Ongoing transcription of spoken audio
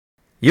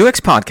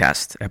UX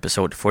Podcast,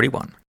 episode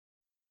 41.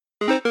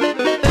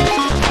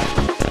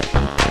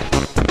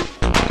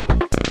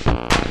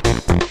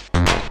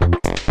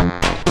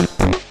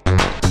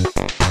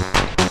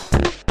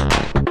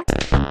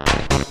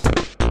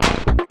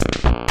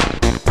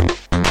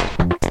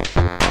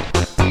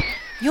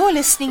 You're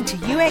listening to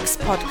UX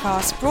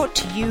Podcast, brought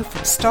to you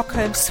from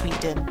Stockholm,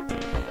 Sweden.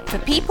 For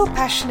people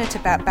passionate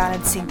about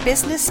balancing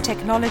business,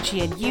 technology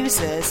and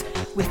users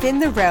within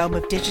the realm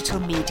of digital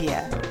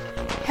media.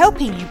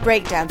 Helping you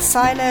break down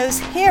silos,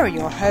 here are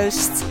your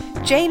hosts,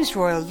 James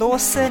Royal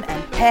Lawson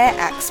and Per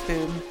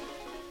Axboom.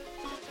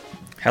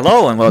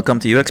 Hello and welcome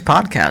to UX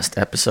Podcast,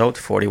 episode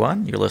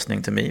 41. You're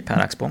listening to me, Per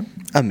Axboom.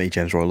 And me,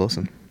 James Royal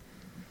Lawson.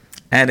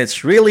 And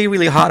it's really,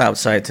 really hot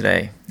outside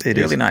today. It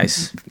really is.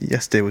 nice.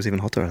 Yesterday was even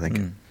hotter, I think.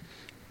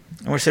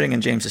 And we're sitting in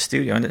James's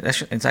studio, and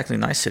it's actually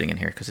nice sitting in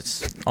here because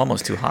it's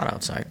almost too hot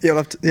outside.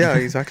 Yeah,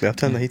 exactly. I've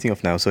turned the heating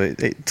off now, so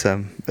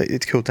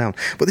it's cooled down.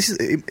 But this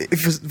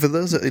is for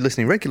those that are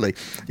listening regularly,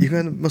 you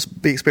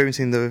must be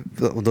experiencing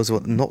those who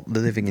are not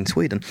living in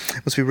Sweden.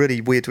 It must be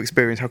really weird to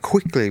experience how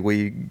quickly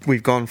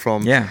we've gone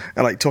from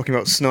like talking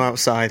about snow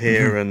outside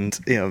here and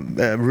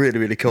really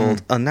really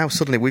cold, and now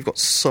suddenly we've got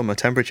summer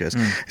temperatures.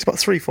 It's about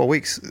 3-4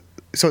 weeks,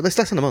 so it's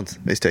less than a month.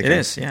 It's taken. It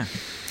is, yeah.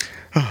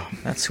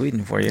 That's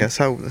Sweden for you. That's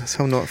how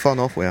not far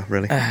north we are,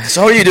 really.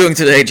 So how are you doing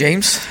today,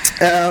 James?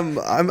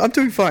 I'm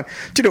doing fine.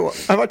 Do you know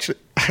what? I've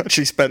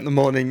actually spent the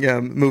morning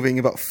moving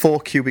about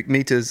 4 cubic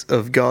meters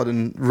of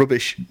garden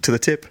rubbish to the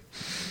tip.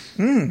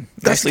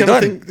 That's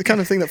the kind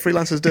of thing that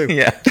freelancers do.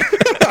 Yeah.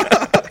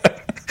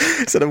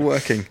 Instead of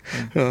working.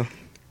 Oh.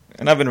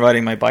 And I've been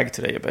riding my bike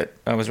today a bit.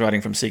 I was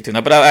riding from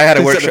Sigtuna, but I had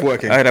a workshop.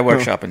 I had a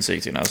workshop in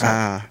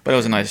Sigtuna, but it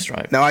was a nice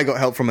drive. Now I got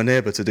help from a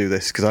neighbour to do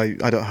this because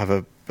I don't have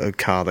a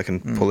car that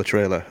can pull a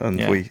trailer, and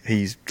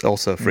he's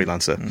also a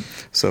freelancer,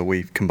 so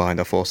we combined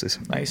our forces.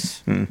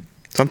 Nice. So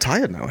I'm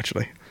tired now,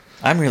 actually.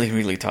 I'm really,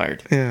 really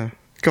tired. Yeah.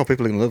 God,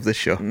 people are going to love this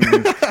show.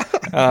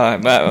 I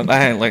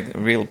had like a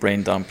real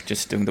brain dump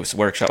just doing this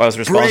workshop. I was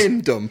responsible.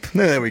 Brain dump.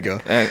 No, there we go.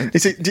 You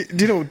see, do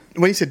you know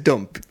when you say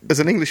dump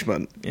as an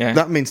Englishman? Yeah.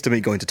 That means to me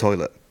going to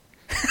toilet.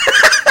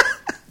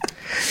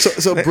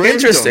 So brain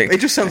Interesting. dump.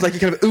 It just sounds like it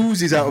kind of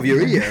oozes out of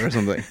your ear or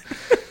something.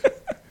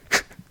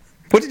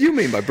 What did you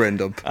mean by brain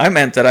dump? I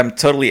meant that I'm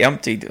totally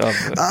emptied of.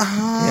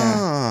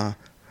 I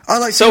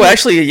like. So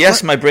actually,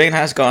 yes, my brain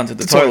has gone to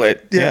the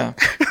toilet. Yeah.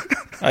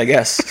 I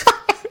guess.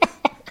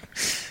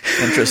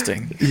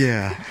 Interesting.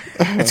 Yeah.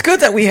 It's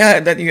good that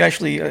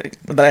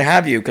that I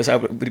have you, because I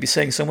would be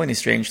saying so many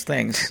strange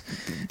things.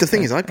 The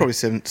thing is, I'd probably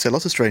say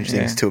lots of strange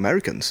things to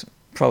Americans.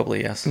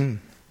 Probably, yes.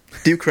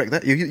 Do you correct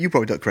that? You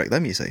probably don't correct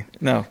them, you see.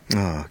 No.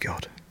 Oh,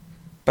 God.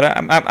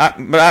 But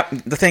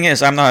the thing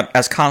is, I'm not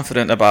as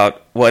confident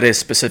about what is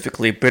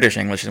specifically British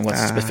English and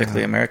what's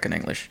specifically American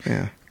English.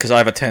 Yeah. Because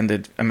I've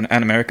attended an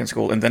American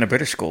school and then a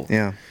British school.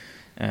 Yeah.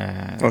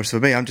 Or for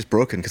me, I'm just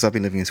broken because I've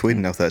been living in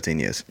Sweden now 13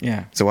 years.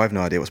 Yeah. So I have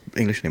no idea what's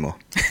English anymore.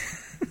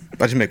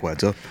 I just make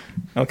words up.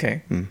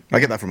 Okay. I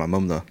get that from my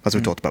mum, though, as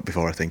we talked about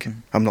before, I think.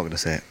 I'm not going to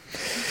say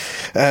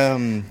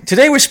it.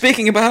 Today we're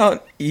speaking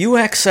about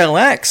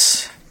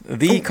UXLx,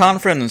 the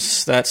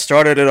conference that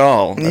started it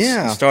all.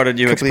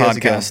 Started UX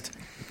Podcast.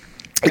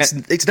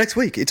 It's next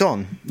week. It's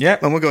on. Yeah.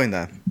 And we're going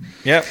there.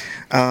 Yep.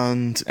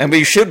 And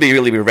we should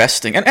really be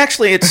resting. And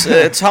actually,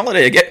 it's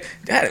holiday again.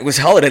 It was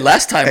holiday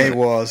last time. It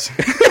was.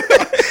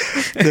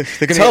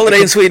 It's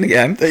holiday in Sweden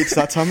again. It's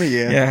that time of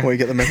year where you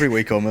get them every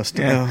week almost.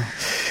 Yeah.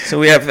 So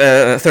we have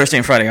Thursday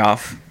and Friday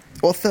off.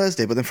 Well,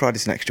 Thursday, but then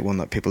Friday's an extra one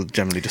that people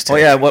generally just take. Oh,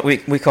 yeah, what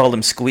we call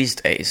them squeeze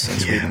days in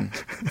Sweden.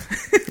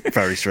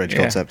 Very strange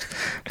concept,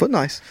 but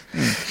nice.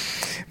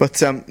 But,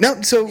 we're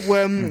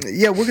going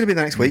to be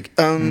there next week,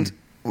 and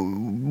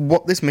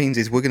what this means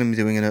is we're going to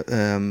be doing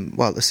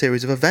a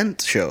series of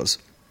event shows.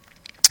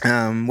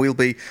 We'll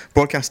be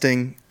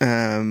broadcasting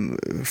from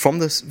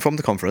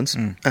the conference.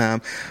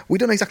 We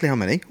don't know exactly how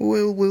many.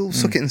 We'll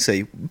suck it and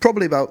see.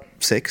 Probably about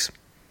 6.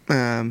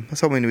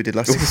 That's how many we did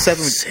last year.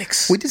 7.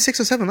 6. We did 6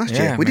 or 7 last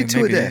year. We did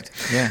 2 a day.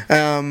 Yeah.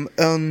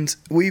 And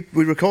we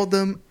record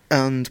them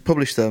and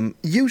publish them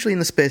usually in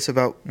the space of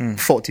about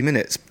 40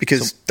 minutes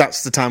because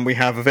that's the time we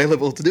have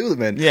available to do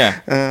them in.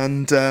 Yeah.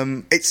 And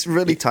it's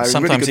really tiring.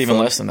 Sometimes really even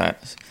fun. Less than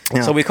that.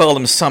 Yeah. So we call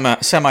them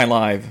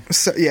semi-live.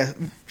 So, yeah.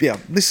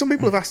 There's some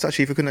people have asked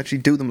actually if we can actually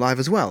do them live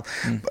as well.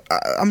 But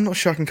I'm not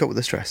sure I can cope with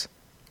the stress.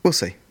 We'll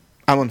see.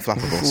 I'm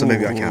unflappable, so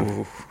maybe I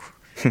can.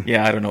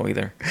 Yeah, I don't know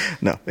either.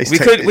 No,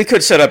 we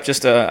could set up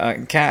just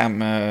a cam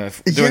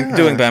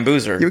doing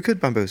bamboozer. You could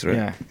bamboozer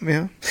it.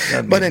 Yeah.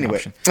 But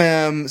anyway,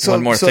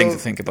 one more thing to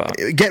think about.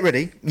 Get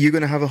ready. You're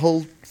going to have a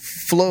whole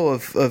flow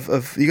of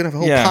you're going to have a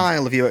whole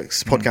pile of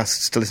UX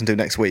podcasts to listen to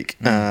next week.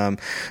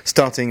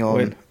 Starting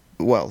on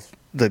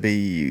there'll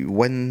be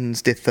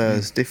Wednesday,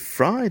 Thursday,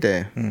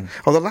 Friday.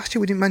 Although last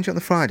year we didn't mention it on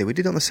the Friday, we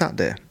did it on the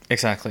Saturday.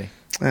 Exactly.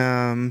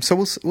 So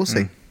we'll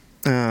see.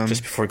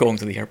 Just before going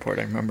to the airport,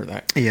 I remember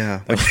that.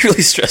 Yeah. That was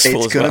really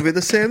stressful. It's going to be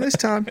the same this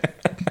time.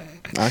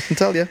 I can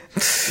tell you.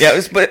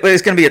 Yeah, but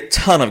it's going to be a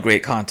ton of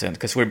great content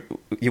because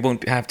you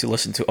won't have to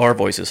listen to our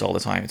voices all the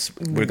time.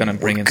 We're going to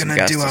bring in some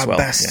guests as well. We're going to do our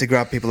best to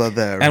grab people out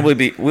there. And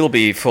we'll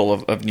be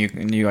full of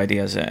new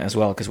ideas as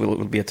well because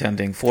we'll be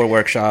attending 4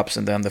 workshops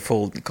and then the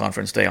full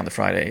conference day on the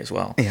Friday as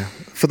well. Yeah.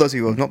 For those of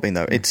you who have not been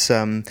there, it's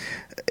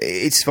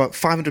about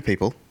 500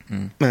 people.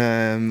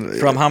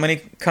 From how many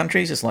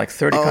countries? It's like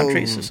 30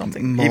 countries or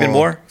something. More. Even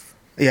more?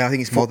 Yeah, I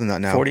think it's more than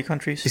that now. 40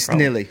 countries? It's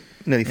nearly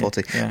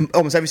 40. Yeah.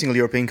 Almost every single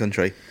European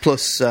country,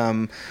 plus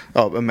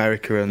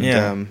America and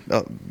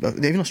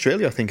even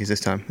Australia, I think, is this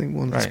time. I think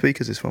one of the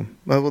speakers is from...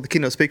 Well, the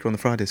keynote speaker on the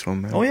Friday is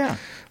from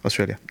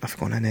Australia. I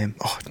forgot her name.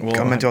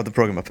 I meant to have the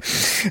programme up.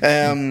 So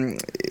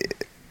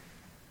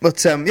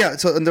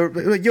and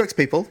they're UX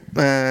people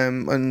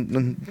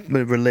and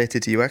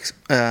related to UX.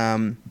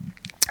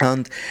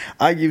 And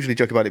I usually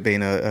joke about it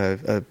being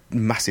a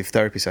massive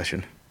therapy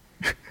session.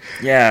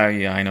 Yeah,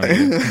 I know.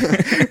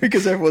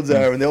 Because everyone's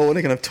there and they all want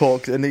to kind of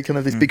talk, and they kind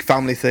of this big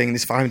family thing,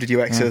 this 500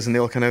 UXers, and they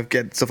all kind of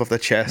get stuff off their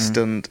chest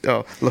and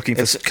looking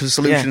for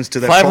solutions to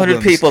their 500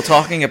 problems. people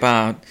talking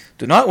about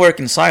do not work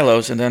in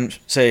silos, and then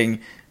saying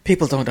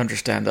people don't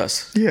understand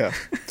us. Yeah,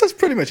 that's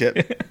pretty much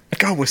it.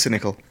 God, we're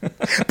cynical.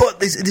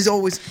 But there's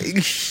always a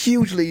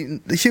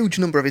huge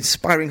number of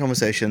inspiring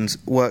conversations,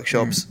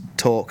 workshops,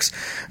 talks,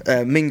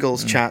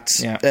 mingles,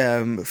 chats,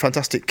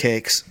 fantastic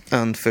cakes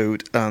and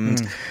food,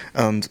 and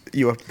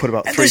you have put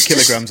about 3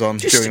 kilograms on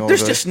during all of it.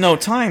 There's just no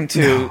time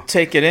to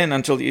take it in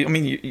until you're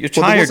tired.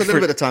 Well, there was a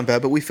little bit of time there,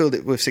 but we filled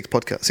it with 6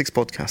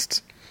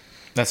 podcasts.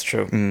 That's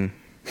true.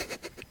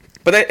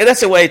 But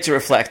that's a way to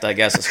reflect, I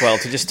guess, as well,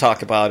 to just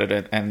talk about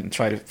it and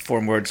try to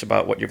form words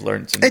about what you've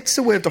learned. It's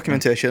a way of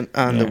documentation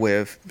and a way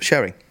of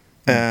sharing.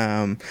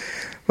 But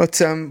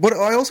what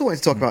I also wanted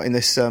to talk about in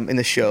this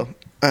show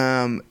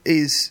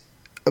is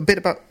a bit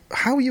about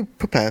how you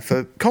prepare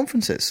for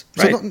conferences.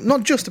 So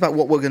not just about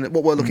what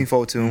we're looking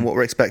forward to and what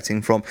we're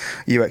expecting from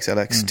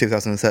UXLx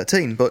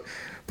 2013, but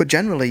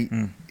generally,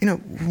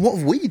 what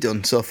have we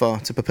done so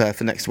far to prepare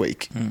for next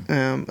week?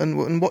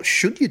 And what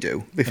should you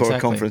do before a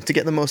conference to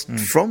get the most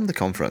from the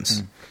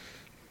conference?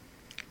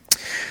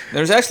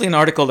 There's actually an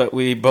article that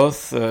we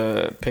both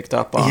picked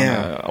up on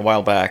a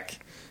while back.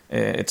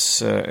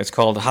 It's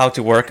called "How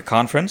to Work a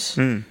Conference."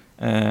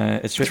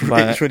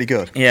 It's really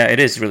good. Yeah, it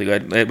is really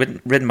good.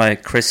 Written by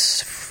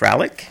Chris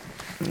Fralick.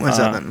 Where's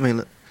that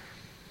then?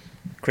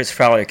 Chris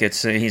Fralick.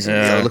 He's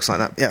a it looks like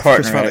that. Yeah,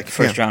 partner at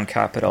First Round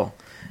Capital.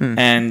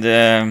 And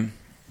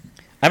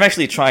I've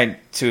actually tried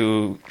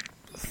to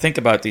think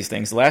about these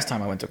things. The last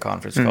time I went to a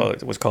conference,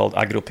 it was called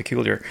Agro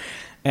Peculiar,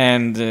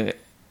 and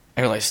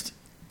I realized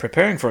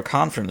preparing for a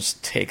conference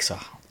takes a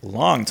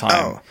long time.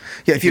 Oh,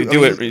 yeah. If you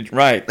do it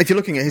right, if you're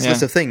looking at his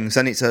list of things,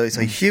 then it's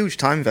a huge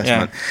time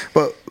investment. Yeah.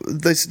 But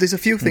there's a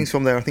few things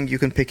from there I think you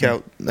can pick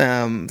out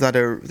that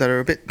are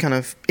a bit kind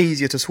of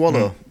easier to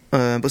swallow,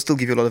 but still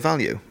give you a lot of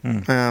value.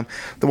 The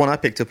one I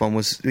picked up on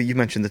was you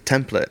mentioned the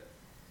template.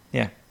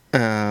 Yeah.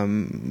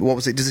 What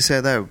was it? Does it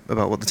say there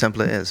about what the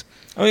template is?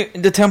 Oh,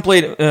 the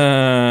template.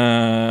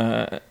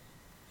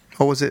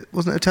 Or wasn't it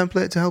a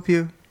template to help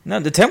you? No,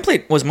 the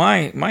template was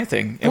my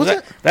thing. Was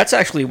it? That's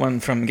actually one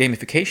from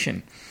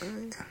gamification.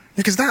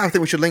 Because that I think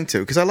we should link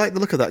to, because I like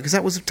the look of that. Because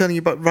that was telling you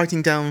about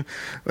writing down.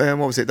 What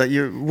was it that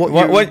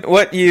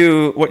what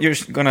you're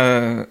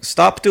gonna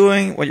stop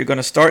doing, what you're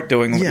gonna start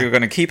doing, what you're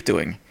gonna keep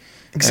doing.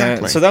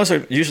 Exactly. So those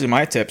are usually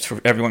my tips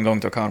for everyone going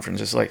to a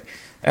conference. It's like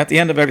at the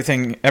end of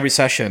every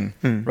session,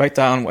 write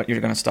down what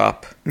you're going to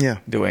stop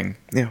doing.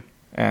 Yeah.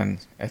 And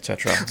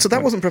etc. So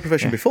that wasn't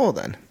preparation before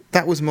then.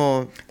 That was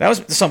more. That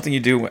was something you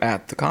do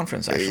at the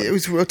conference. Actually, it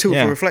was a tool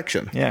for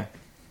reflection. Yeah.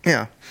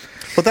 Yeah.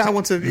 But that I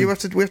want to. We have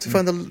to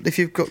find if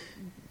you've got.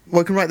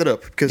 Well, I can write that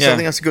up because I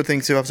think that's a good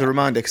thing to have as a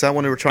reminder. Because I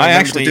want to try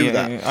and to do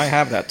that. I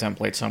have that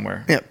template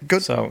somewhere. Yeah,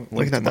 good. So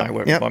link to my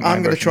work. Yeah,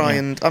 I'm going to try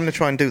and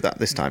do that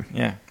this time.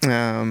 Yeah.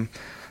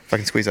 If I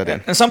can squeeze that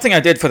in. And something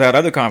I did for that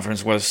other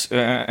conference was,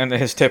 and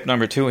his tip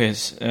number 2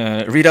 is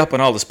read up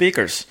on all the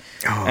speakers.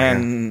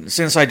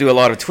 Since I do a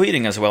lot of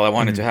tweeting as well, I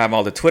wanted to have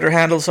all the Twitter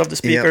handles of the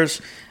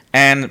speakers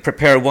and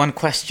prepare one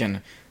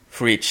question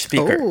for each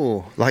speaker.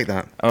 Oh, like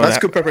that. That's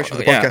good preparation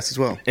for the podcast as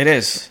well. It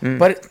is.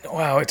 But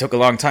it took a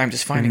long time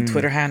just finding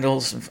Twitter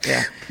handles.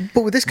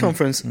 But with this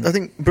conference, I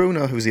think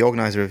Bruno, who's the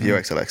organizer of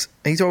UXLx,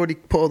 he's already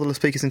put all the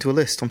speakers into a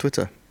list on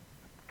Twitter.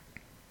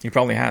 He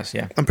probably has,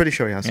 yeah. I'm pretty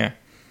sure he has. Yeah.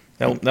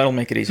 That'll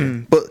make it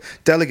easier. But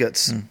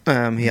delegates,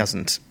 he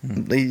hasn't.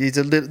 There's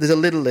a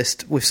little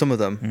list with some of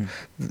them,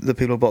 the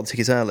people who bought the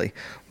tickets early,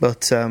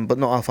 but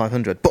not all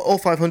 500. But all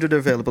 500 are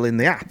available in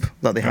the app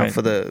that they have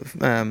for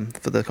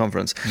the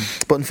conference.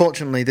 But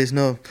unfortunately, there's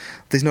no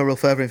real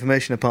further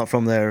information apart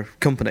from their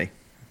company,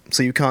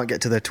 so you can't get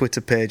to their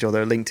Twitter page or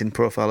their LinkedIn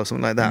profile or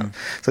something like that.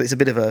 So it's a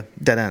bit of a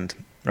dead end.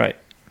 Right.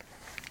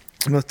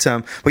 But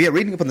yeah,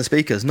 reading up on the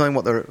speakers, knowing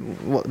what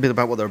they've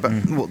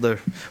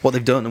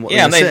done and what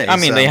they say.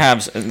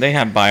 They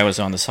have bios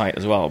on the site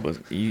as well.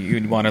 But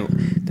you'd want to.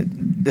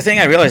 the thing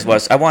I realized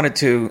was I wanted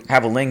to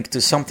have a link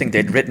to something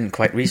they'd written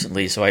quite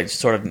recently, so I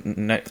sort of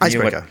knew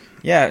Icebreaker.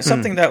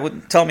 something that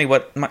would tell me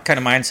what kind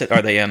of mindset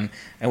are they in,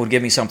 and would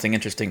give me something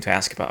interesting to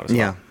ask about as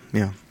well.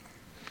 Yeah.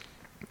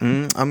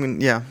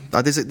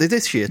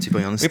 This year, to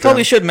be honest. We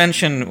probably should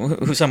mention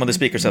who some of the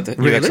speakers at the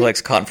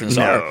UXLx conference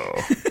are.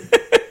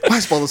 Why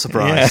spoil the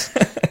surprise?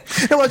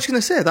 No, I was just going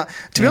to say that,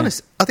 to be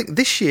honest, I think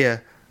this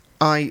year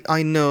I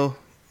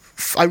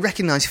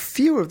recognise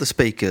fewer of the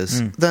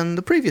speakers than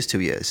the previous 2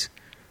 years.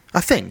 I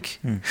think,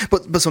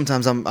 but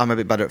sometimes I'm a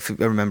bit better at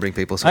remembering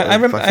people. So I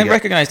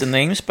recognise the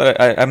names, but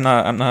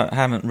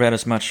haven't read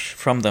as much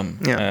from them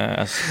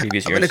as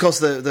previous years. I mean, of course,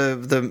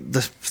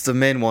 the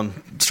main one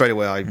straight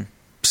away I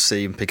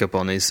see and pick up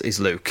on is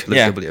Luke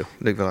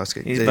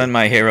Velasquez. He's been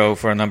my hero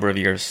for a number of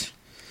years.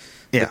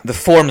 Yeah, the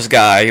forms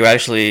guy who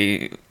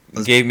actually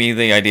gave me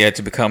the idea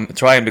to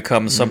try and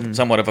become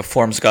somewhat of a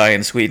forms guy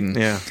in Sweden.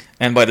 Yeah,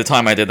 and by the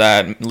time I did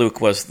that, Luke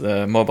was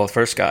the mobile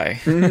first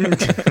guy.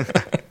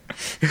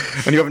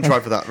 And you haven't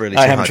tried for that, really?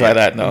 I haven't tried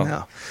that,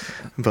 no.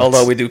 But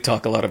although we do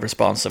talk a lot of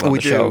response about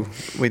the show.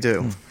 We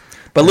do.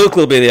 But Luke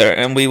will be there,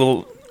 and we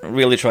will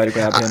really try to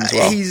grab him as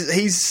well.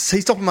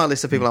 He's top of my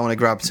list of people I want to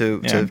grab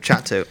to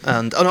chat to.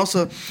 And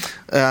also,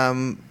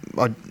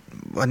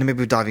 maybe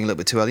we're diving a little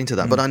bit too early into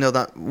that, but I know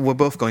that we're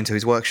both going to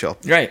his workshop.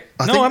 Right.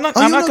 I'm not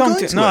going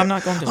to his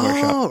workshop.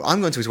 Oh,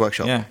 I'm going to his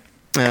workshop. Yeah.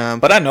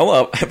 But I know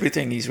of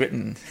everything he's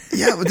written.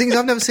 Yeah, the thing is,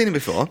 I've never seen him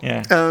before.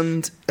 Yeah.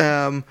 And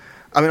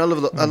I mean, I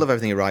love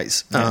everything he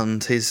writes,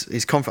 and his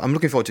I'm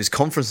looking forward to his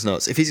conference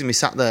notes. If he's going to be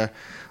sat there,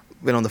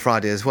 on the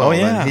Friday as well,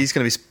 then he's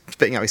going to be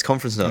spitting out his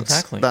conference notes.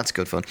 Exactly. That's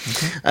good fun.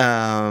 Okay.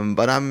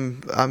 But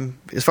I'm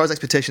as far as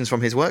expectations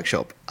from his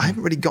workshop, I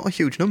haven't really got a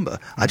huge number.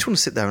 I just want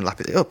to sit there and lap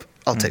it up.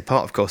 I'll take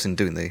part, of course, in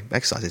doing the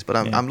exercises, but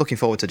I'm looking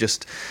forward to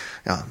just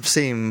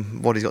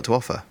seeing what he's got to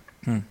offer.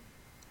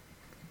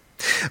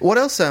 What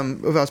else, as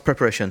far as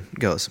preparation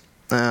goes?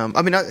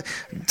 I mean,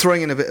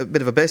 throwing in a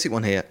bit of a basic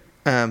one here.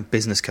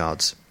 Business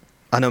cards.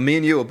 I know me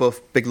and you are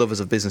both big lovers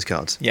of business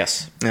cards.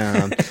 Yes.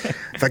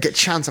 If I get a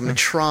chance, I'm going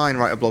to try and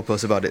write a blog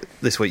post about it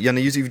this week.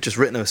 You've just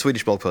written a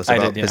Swedish blog post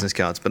about business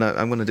cards, but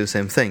I'm going to do the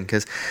same thing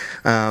because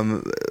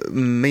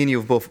me and you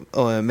have both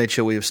made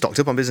sure we've stocked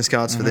up on business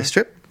cards for this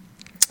trip.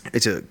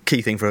 It's a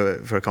key thing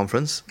for a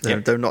conference.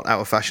 They're not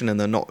out of fashion and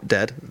they're not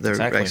dead. They're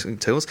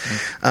excellent tools.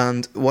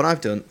 And what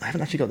I've done, I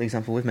haven't actually got the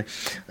example with me,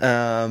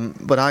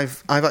 but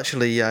I've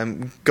actually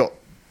got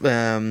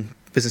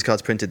business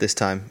cards printed this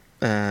time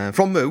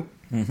from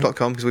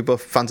Moo.com because we're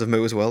both fans of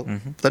Moo as well.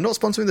 They're not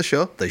sponsoring the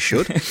show. They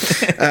should.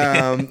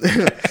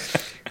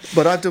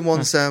 But I've done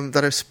ones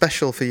that are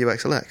special for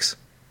UXLx.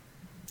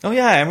 Oh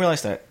yeah, I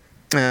realised that.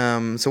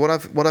 So what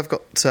I've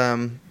got.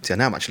 Now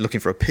I'm actually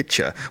looking for a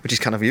picture, which is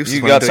kind of useless.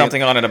 You got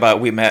something on it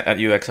about we met at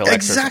UXLx.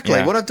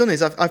 Exactly. What I've done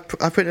is I've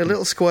printed a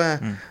little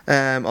square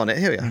on it.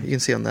 Here we are. You can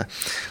see on there.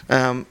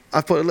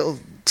 I've put a little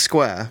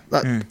square.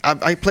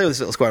 I play with this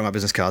little square on my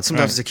business card.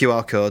 Sometimes it's a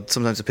QR code.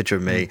 Sometimes a picture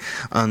of me.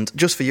 And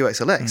just for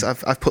UXLx,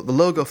 I've put the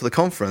logo for the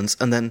conference,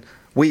 and then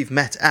we've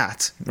met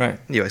at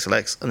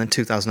UXLx, and then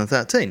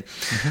 2013.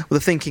 Well, the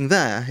thinking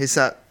there is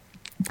that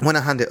when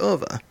I hand it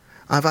over,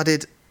 I've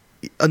added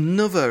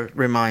another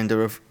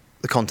reminder of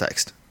the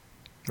context.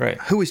 Right.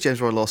 Who is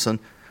James Roy Lawson?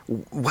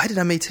 Where did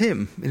I meet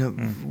him?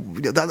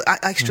 That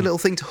extra little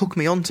thing to hook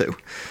me onto.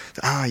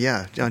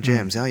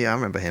 James. I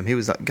remember him. He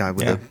was that guy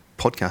with the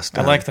podcast.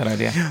 I like that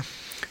idea. Yeah.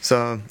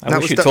 So I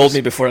wish you told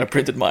me before I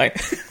printed mine.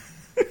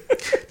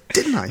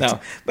 Didn't I? No,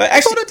 but actually,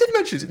 I thought I did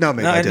mention it. No,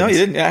 maybe I didn't. No, you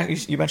didn't. Yeah,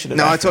 you mentioned it.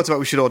 No, I talked about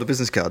we should order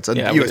business cards and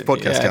US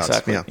podcast cards.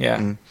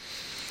 Exactly.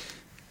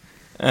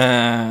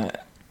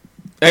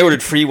 I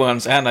ordered free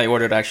ones, and I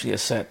ordered actually a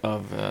set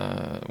of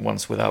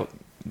ones without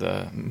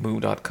the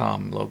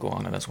moo.com logo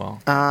on it as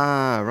well.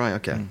 Ah, right,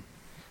 okay.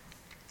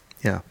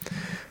 Yeah.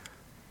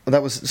 Well,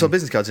 that was so.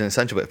 Business cards are an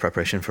essential bit of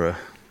preparation for a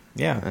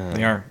they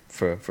are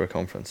for a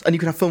conference, and you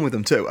can have fun with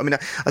them too. I mean,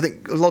 I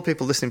think a lot of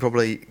people listening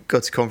probably go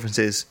to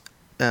conferences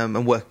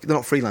and work. They're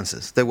not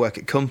freelancers; they work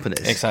at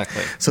companies.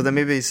 Exactly. So there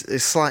maybe is a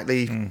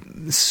slightly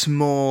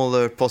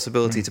smaller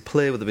possibility to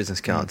play with the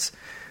business cards.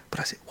 But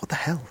I say, what the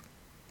hell?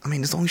 I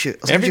mean,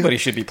 everybody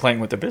should be playing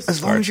with the business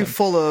as long as you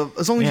follow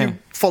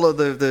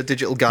the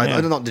digital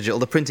guide, not digital,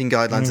 the printing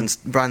guidelines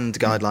and brand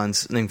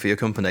guidelines for your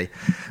company.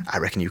 I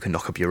reckon you can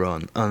knock up your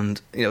own,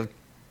 and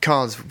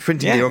cards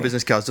printing your own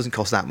business cards doesn't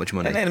cost that much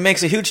money. And it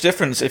makes a huge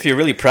difference if you're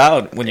really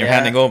proud when you're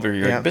handing over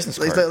your business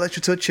card. It's like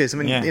extra touches. I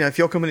mean, if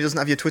your company doesn't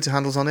have your Twitter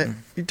handles on it,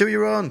 you do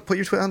your own. Put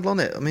your Twitter handle on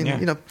it. I mean,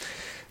 there's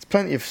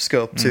plenty of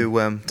scope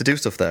to do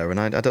stuff there, and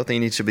I don't think you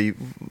need to be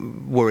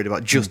worried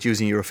about just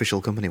using your official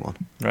company one.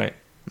 Right.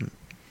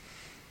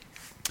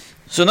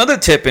 So another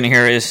tip in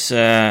here is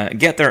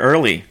get there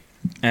early.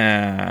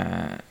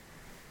 We're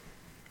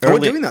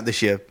doing that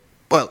this year.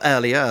 Well,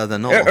 earlier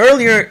than normal.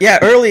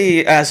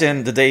 Early as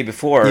in the day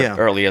before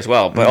early as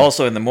well, but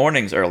also in the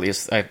mornings early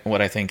is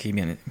what I think he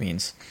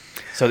means.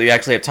 So that you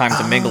actually have time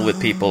to mingle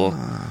with people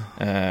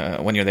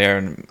when you're there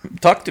and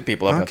talk to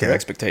people about their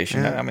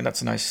expectation. Yeah. I mean,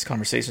 that's a nice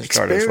conversation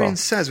starter as well.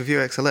 Experience says with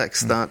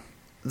UXLx that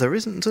there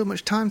isn't so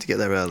much time to get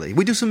there early.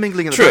 We do some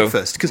mingling at the True,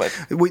 breakfast because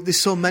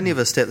there's so many of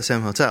us stay at the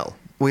same hotel.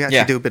 We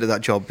actually do a bit of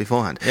that job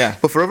beforehand. Yeah.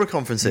 But for other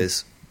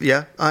conferences,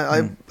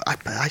 I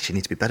actually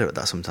need to be better at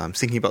that sometimes.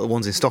 Thinking about the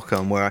ones in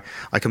Stockholm where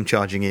I come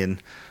charging in,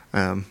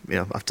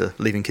 after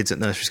leaving kids at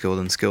nursery school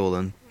and school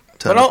and.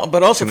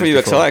 But also for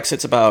UXLx,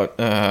 it's about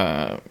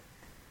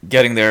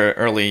getting there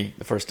early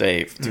the first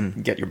day to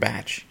get your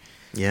badge.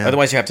 Yeah.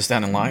 Otherwise, you have to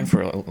stand in line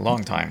for a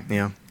long time.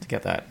 To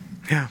get that.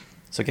 Yeah.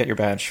 So get your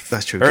badge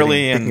That's true.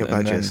 early and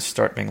then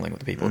start mingling with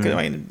the people.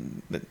 I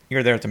mean,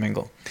 you're there to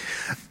mingle.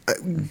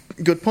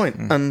 Good point.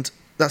 And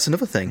that's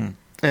another thing.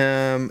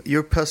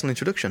 Your personal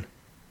introduction.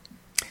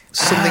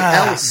 Something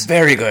else.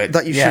 Very good.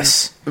 That you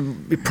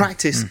should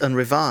practice and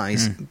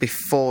revise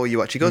before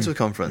you actually go to a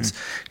conference.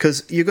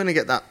 Because you're going to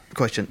get that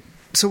question.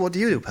 So what do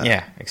you do, Pat?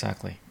 Yeah,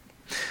 exactly.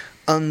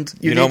 And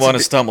you don't want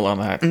to stumble on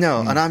that.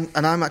 No,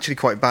 and I'm actually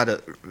quite bad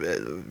at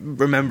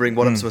remembering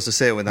what I'm supposed to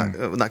say when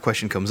that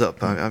question comes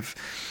up.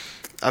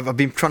 I've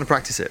been trying to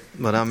practice it,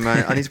 but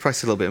I need to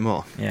practice a little bit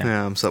more.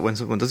 So that when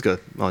someone does go,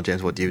 "Oh,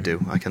 James, what do you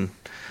do?" I can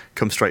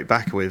come straight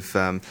back with,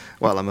 I'm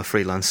a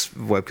freelance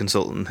web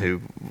consultant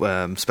who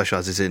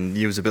specialises in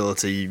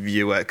usability,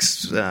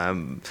 UX,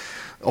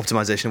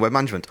 optimization, and web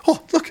management.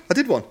 Oh, look, I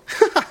did one.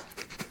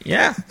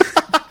 Yeah,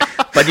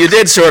 but you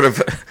did sort of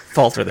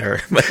falter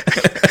there.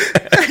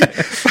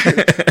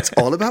 It's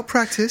all about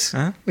practice.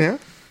 Huh? Yeah.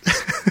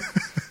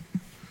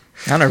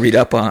 I'm gonna read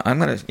up on. I'm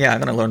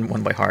gonna learn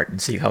one by heart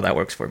and see how that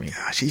works for me.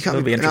 Gosh,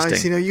 It'll be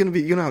interesting. You're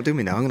gonna outdo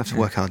me now. I'm gonna have to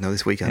work hard now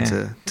this weekend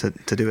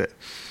to do it.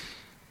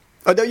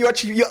 Oh no! You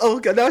actually.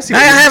 Now I see.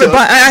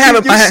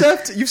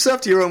 You've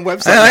surfed to your own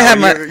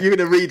website. You're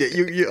gonna read it.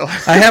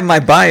 I have my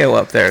bio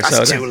up there.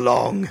 That's too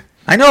long.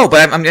 I know,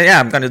 but I'm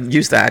gonna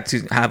use that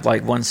to have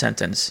like one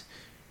sentence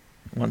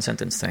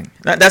thing.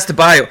 That's the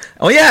bio.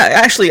 Oh yeah,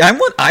 actually, I'm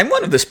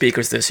one of the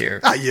speakers this year.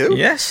 Are you?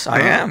 Yes,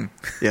 I am.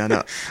 Yeah,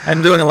 no.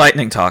 I'm doing a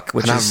lightning talk,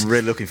 which I'm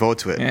really looking forward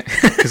to it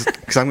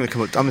because I'm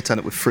gonna turn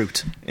up with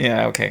fruit.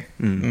 Yeah. Okay.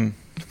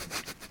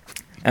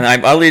 And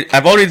I've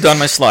already done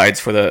my slides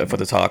for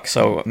the talk,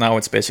 so now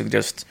it's basically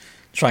just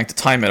trying to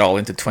time it all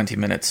into 20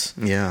 minutes.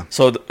 Yeah.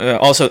 So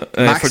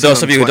for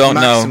those of you who don't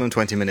know, maximum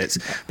 20 minutes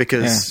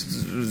because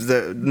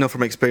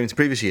from experience in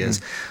previous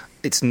years,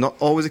 it's not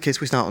always the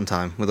case we start on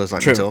time with those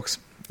lightning talks.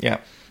 Yeah.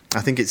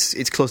 I think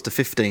it's close to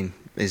 15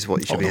 is what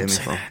you should be aiming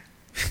for.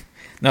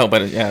 No,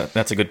 but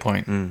that's a good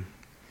point.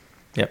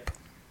 Yep.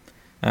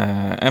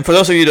 And for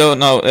those of you who don't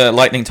know,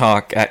 lightning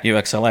talk at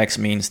UXLx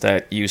means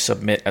that you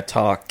submit a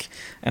talk,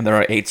 and there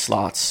are 8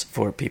 slots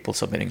for people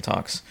submitting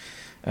talks.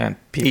 And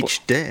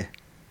each day?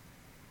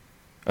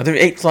 Are there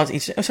 8 slots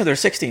each day? Oh, so there are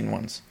 16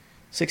 ones.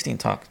 16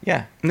 talks.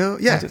 Yeah. No,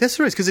 yes,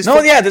 there is. There's 4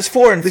 and 4. There's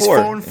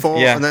 4 and 4,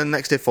 and then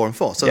next day 4 and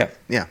 4. So,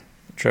 yeah.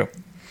 True.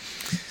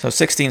 So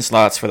 16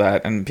 slots for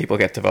that, and people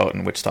get to vote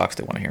on which talks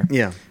they want to hear.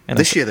 Yeah. And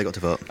this year they got to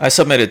vote. I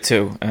submitted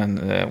 2,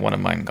 and one of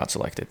mine got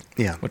selected.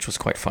 Yeah. Which was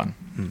quite fun.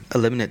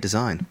 Eliminate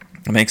design.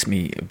 It makes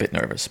me a bit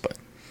nervous, but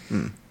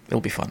it'll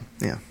be fun.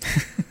 Yeah.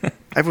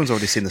 Everyone's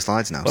already seen the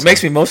slides now. What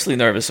makes me mostly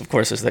nervous, of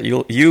course, is that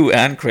you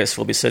and Chris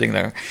will be sitting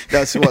there.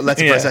 That's what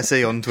Letterpress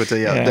SE on Twitter.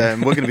 Yeah.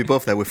 We're going to be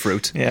both there with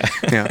fruit. Yeah.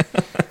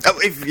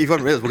 If you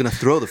haven't realised, we're going to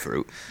throw the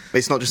fruit. But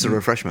it's not just a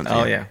refreshment.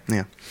 Oh yeah.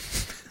 Yeah.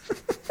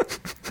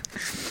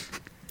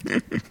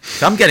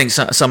 So I'm getting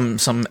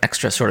some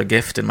extra sort of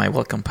gift in my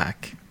welcome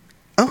pack.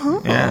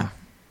 Yeah.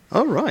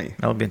 Oh, right.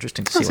 That'll be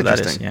interesting to see what that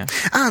is. Yeah.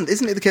 And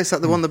isn't it the case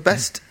that the one of the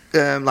best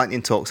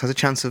lightning talks has a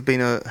chance of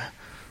being a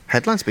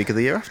headline speaker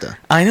the year after?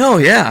 I know,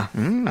 yeah.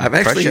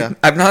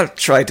 I've not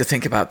tried to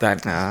think about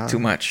that too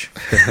much.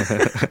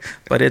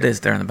 But it is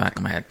there in the back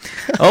of my head.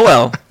 Oh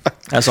well,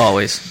 as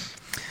always.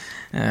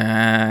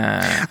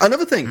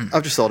 Another thing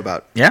I've just thought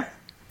about. Yeah?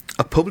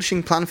 A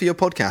publishing plan for your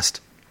podcast.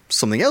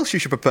 Something else you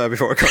should prepare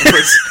before a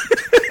conference.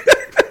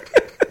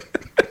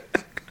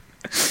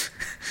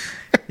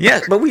 Yeah,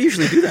 but we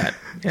usually do that.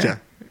 Yeah.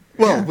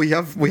 Well, we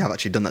have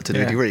actually done that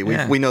to a degree.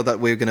 We know that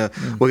we're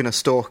gonna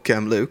stalk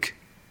Luke.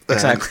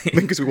 Exactly.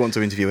 Because we want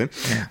to interview him.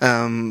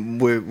 Yeah.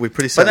 We're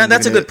pretty certain. But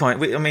that's a good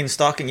point.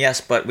 Stalking, yes,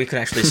 but we could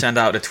actually send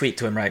out a tweet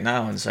to him right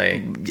now and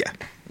say,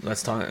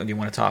 let's talk. Do you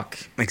want to talk?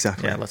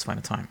 Exactly. Yeah, let's find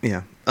a time.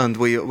 Yeah, and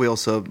we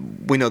also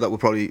know that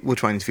we'll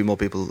try and interview more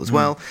people as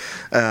well,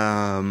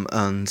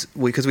 and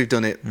because we've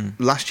done it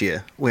last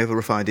year, we have a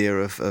rough idea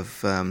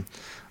of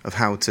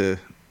how to.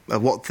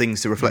 What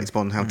things to reflect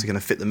upon, how to kind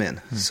of fit them in.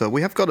 So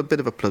we have got a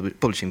bit of a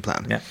publishing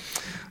plan. Yeah.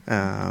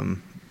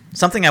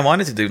 Something I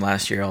wanted to do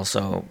last year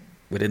also,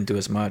 we didn't do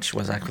as much,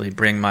 was actually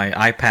bring my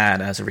iPad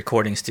as a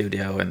recording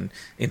studio and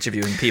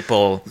interviewing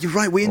people. You're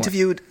right, we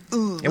interviewed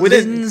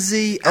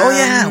Lindsay. Oh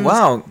yeah,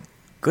 wow.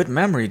 Good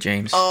memory,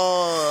 James.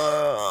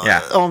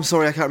 I'm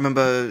sorry, I can't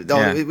remember.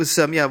 It was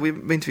we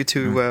interviewed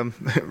 2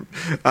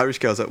 Irish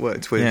girls that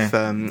worked with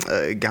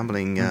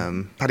gambling.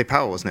 Paddy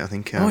Power, wasn't it? I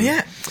think.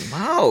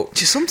 Wow.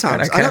 Just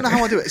sometimes I don't know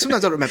how I do it.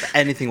 Sometimes I don't remember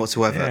anything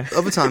whatsoever. Yeah.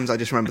 Other times I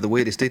just remember the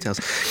weirdest details.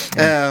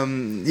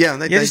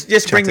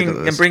 Just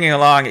bringing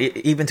along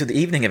even to the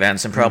evening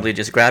events and probably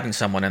just grabbing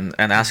someone and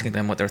asking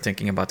them what they're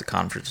thinking about the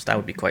conference. That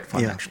would be quite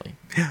fun, actually.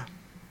 Yeah.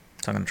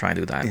 So I'm going to try and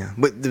do that. Yeah,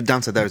 but the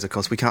downside there is, of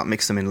course, we can't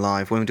mix them in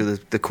live. When we do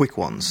the quick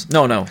ones,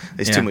 No.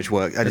 it's too much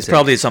work. It's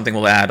probably something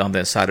we'll add on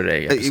the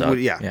Saturday episode.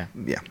 Yeah.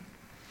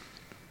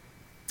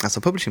 That's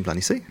our publishing plan,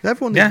 you see.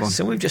 Everyone needs one.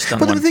 So we've just done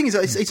one. But the thing is,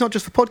 it's not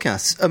just for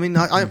podcasts. I mean,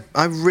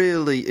 I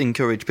really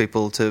encourage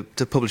people to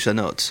publish their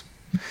notes.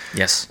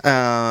 Yes.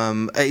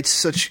 It's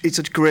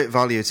such great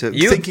value to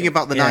thinking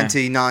about the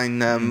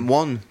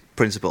 99-1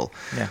 principle.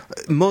 Yeah.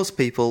 Most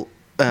people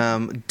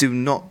do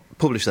not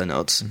publish their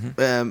notes.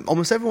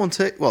 Almost everyone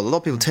a lot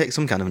of people take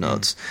some kind of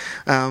notes.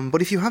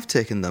 But if you have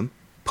taken them,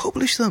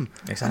 publish them.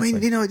 Exactly. I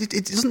mean, it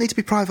doesn't need to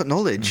be private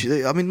knowledge.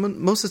 I mean,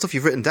 most of the stuff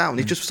you've written down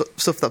is just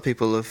stuff that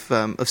people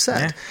have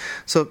said. Yeah.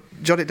 So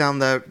jot it down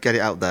there, get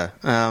it out there.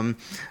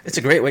 It's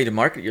a great way to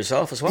market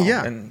yourself as well.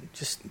 Yeah.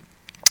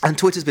 And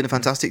Twitter's been a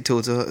fantastic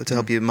tool to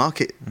help you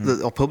market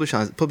or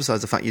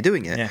publicise the fact you're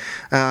doing it. Yeah.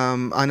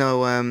 I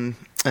know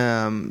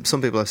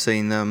some people I've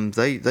seen,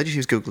 they just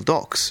use Google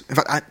Docs. In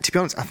fact, to be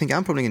honest, I think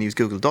I'm probably going to use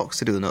Google Docs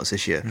to do the notes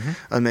this year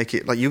and make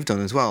it like you've done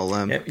as well.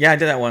 I did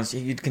that once.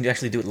 You can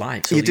actually do it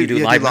live. So you do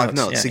live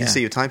notes, so you can Yeah.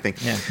 see you typing.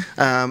 Yeah.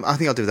 I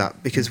think I'll do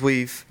that because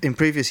in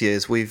previous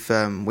years we've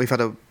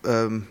had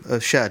a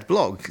shared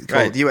blog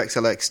called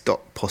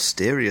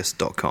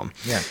UXLx.posterius.com.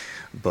 Yeah.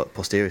 But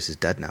Posterius is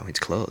dead now. It's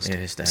closed. It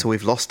is dead. So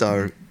we've lost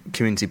our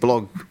community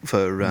blog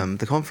for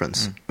the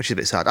conference, which is a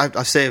bit sad.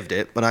 I've saved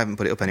it, but I haven't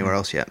put it up anywhere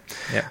else yet.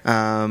 Yeah.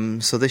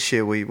 So this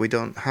year we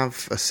don't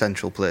have a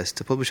central place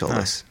to publish all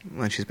this,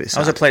 which is a bit sad.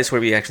 That was a place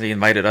where we actually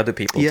invited other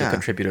people to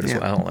contribute as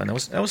well, and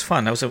that was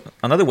fun. That was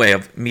another way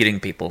of meeting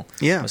people.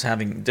 Yeah. It was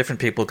having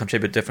different people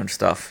contribute different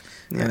stuff.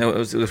 Yeah. And it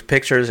was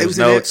pictures, it was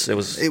notes, it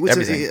was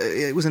everything.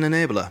 It was an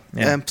enabler.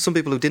 Yeah. Some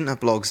people who didn't have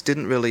blogs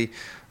didn't really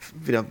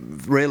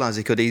realise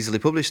they could easily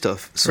publish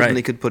stuff.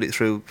 Suddenly could put it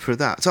through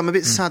that. So I'm a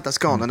bit sad that's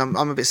gone, and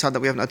I'm a bit sad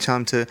that we haven't had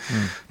time to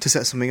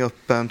set something up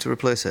to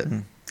replace it.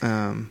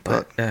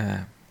 But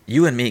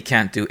you and me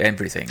can't do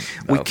everything.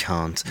 We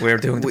can't. We're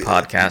doing the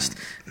podcast.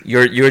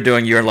 You're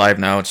doing your live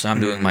notes. I'm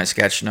doing my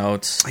sketch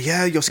notes.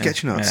 Yeah, your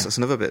sketch notes. Yeah. That's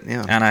another bit.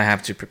 Yeah, and I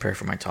have to prepare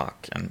for my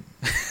talk, and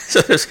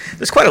so there's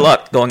quite a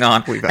lot going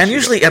on. And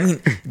usually, I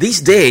mean, these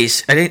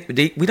days,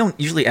 we don't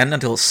usually end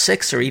until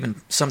 6 or even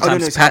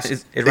sometimes it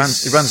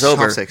runs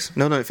over. 6:30.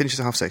 No, it finishes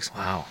at 6:30.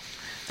 Wow.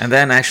 And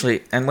then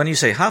and when you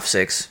say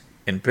 6:30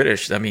 in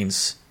British, that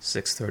means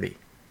 6:30.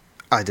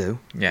 I do.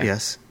 Yeah.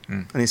 Yes.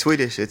 And in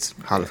Swedish, it's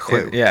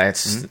 6:30.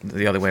 It's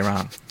the other way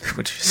around,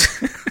 which is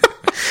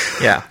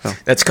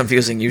that's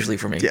confusing usually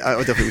for me. Yeah, I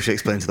don't think we should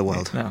explain to the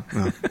world. No.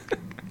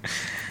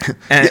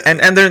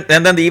 and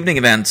then the evening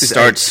event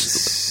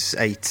starts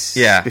 8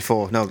 Yeah.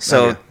 before. No.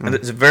 So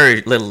there's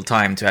very little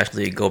time to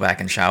actually go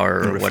back and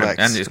shower or whatever,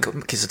 and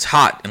because it's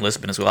hot in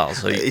Lisbon as well.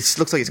 So it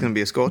looks like it's going to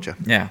be a scorcher.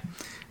 Yeah.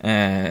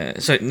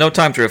 So no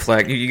time to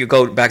reflect. You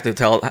go back to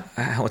the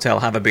hotel,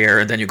 have a beer,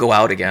 and then you go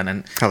out again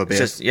and have a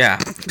beer.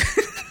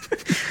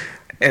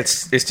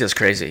 It's just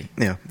crazy.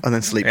 Yeah, and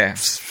then sleep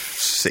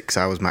 6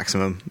 hours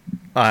maximum.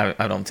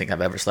 I don't think I've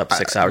ever slept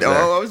 6 hours. No,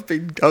 there. I was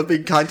being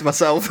kind to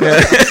myself.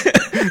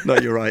 No,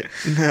 you're right.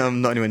 No,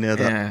 I'm not anywhere near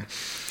that.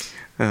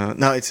 Yeah.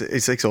 No,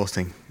 it's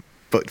exhausting,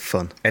 but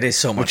fun. It is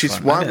so much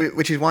fun.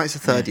 Which is why it's the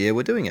third year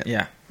we're doing it.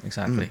 Yeah,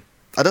 exactly.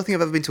 I don't think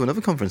I've ever been to another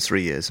conference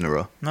 3 years in a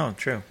row. No,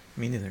 true.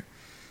 Me neither.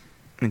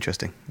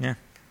 Interesting. Yeah.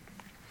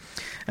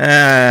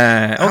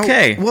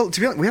 Okay. Well, to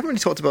be honest, we haven't really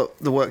talked about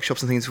the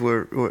workshops and things.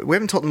 We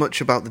haven't talked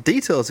much about the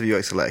details of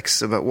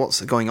UXLx, about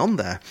what's going on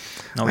there.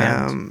 No, we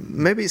haven't.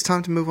 Maybe it's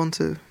time to move on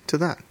to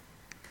that.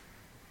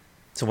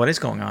 So what is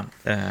going on?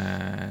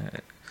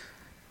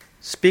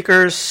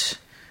 Speakers.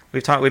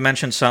 We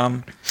mentioned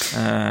some.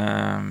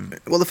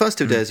 Well, the first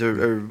 2 days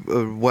are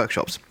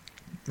workshops.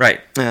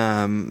 Right.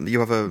 You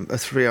have a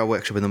 3-hour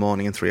workshop in the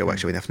morning and 3-hour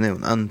workshop in the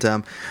afternoon,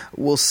 and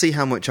we'll see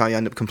how much I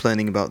end up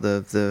complaining about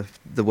the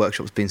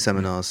workshops being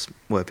seminars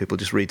where people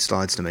just read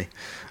slides to me.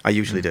 I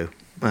usually do.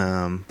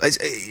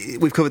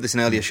 We've covered this in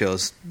earlier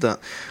shows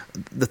that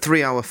the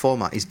 3-hour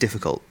format is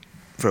difficult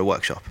for a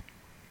workshop.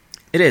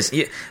 It is,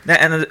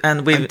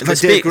 and we.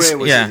 Dave Gray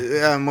was,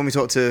 when we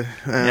talked to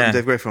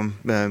Dave Gray from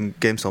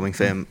Gamestorming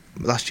fame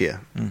last year,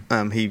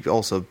 he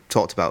also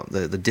talked about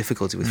the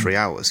difficulty with 3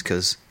 hours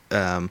because.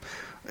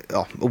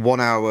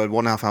 1 hour,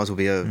 1.5 hours will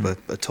be a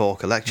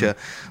talk, a lecture,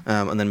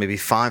 and then maybe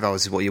 5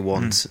 hours is what you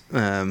want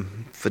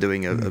for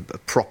doing a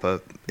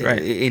proper,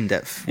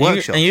 in-depth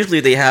workshop. And usually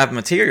they have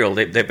material.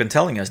 They've been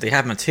telling us they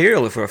have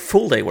material for a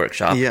full-day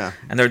workshop. Yeah,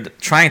 and they're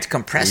trying to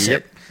compress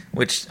it,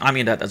 which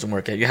that doesn't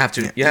work. You have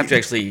to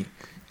actually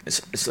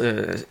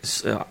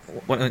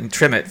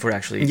trim it for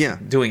actually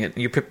doing it.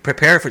 You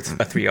prepare for a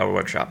 3-hour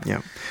workshop.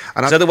 Yeah,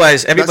 and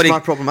otherwise everybody that's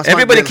my problem. That's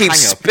everybody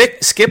keeps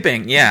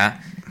skipping.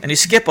 Yeah. And you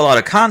skip a lot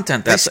of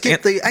content. They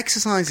skip the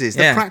exercises,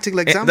 the practical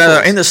examples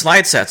that are in the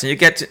slide sets, and you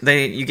get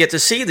to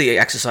see the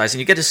exercise,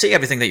 and you get to see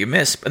everything that you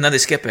missed, and then they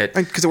skip it,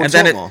 and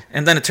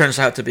then it turns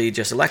out to be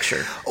just a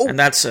lecture, and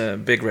that's a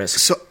big risk.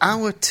 So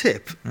our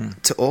tip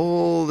to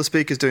all the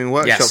speakers doing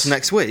workshops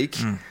next week: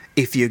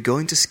 if you're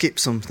going to skip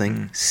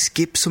something,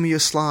 skip some of your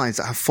slides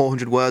that have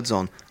 400 words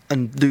on,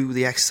 and do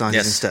the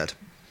exercises instead.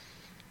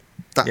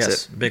 That's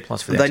yes, it. Big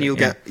plus for And the then you'll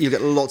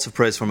get lots of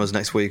praise from us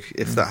next week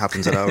if that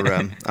happens at our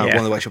one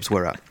of the workshops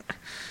we're at.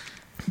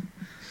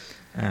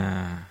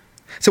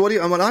 So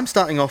I'm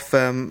starting off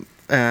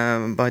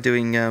by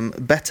doing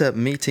better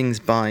meetings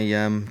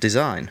by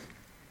design.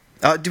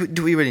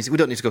 Do we really? We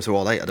don't need to go through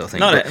all 8, I don't think.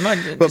 No,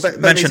 but better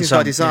meetings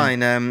by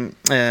design.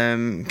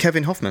 Yeah.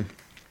 Kevin Hoffman.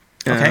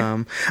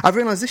 Okay. I've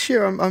realised this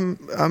year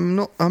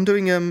I'm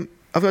doing.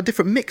 I've got a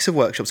different mix of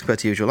workshops compared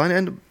to usual. I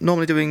end up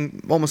normally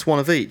doing almost one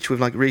of each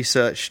with like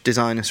research,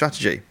 design, and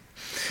strategy.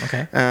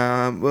 Okay.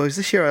 Whereas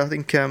this year I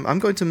think I'm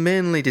going to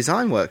mainly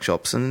design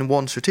workshops and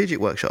one strategic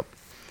workshop,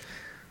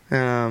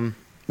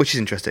 which is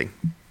interesting.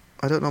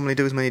 I don't normally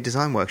do as many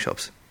design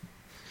workshops.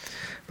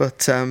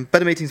 But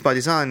better meetings by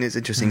design is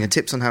interesting. And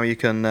tips on how you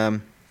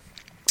can,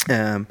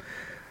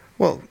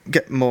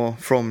 get more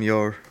from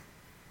your.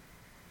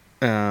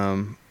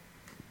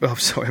 Oh,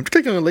 sorry, I'm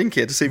clicking on a link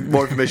here to see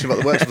more information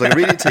about the workshop. I can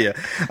read it to you,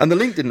 and the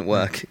link didn't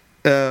work.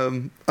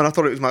 And I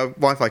thought it was my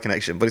Wi-Fi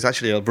connection, but it's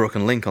actually a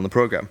broken link on the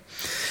program.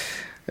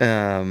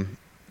 Well,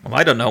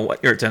 I don't know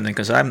what you're attending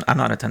because I'm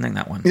not attending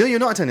that one. No, you're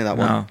not attending that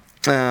one.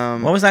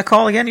 What was that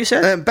call again? You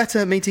said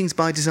better meetings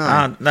by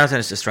design. That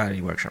is the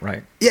strategy workshop,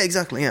 right? Yeah,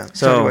 exactly. Yeah, so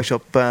strategy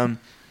workshop.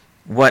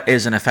 What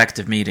is an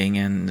effective meeting?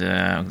 And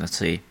let's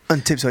see.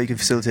 And tips how you can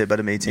facilitate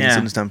better meetings,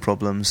 understand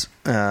problems,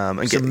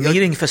 and get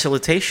meeting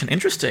facilitation.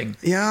 Interesting.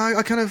 Yeah,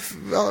 I kind of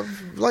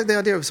like the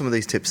idea of some of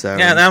these tips there.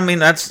 Yeah, I mean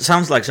that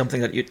sounds like something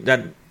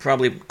that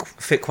probably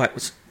fit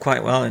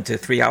quite well into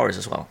 3 hours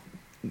as well.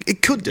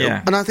 It could do,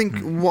 and I think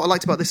what I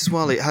liked about this as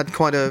well, it had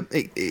quite a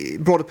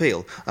broad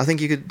appeal. I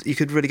think you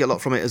could really get a lot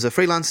from it as a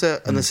freelancer,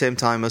 and at the same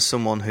time as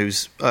someone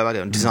who's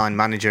design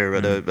manager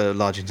at a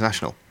large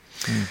international.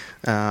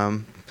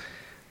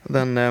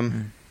 Then,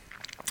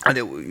 like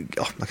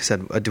I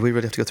said, do we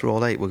really have to go through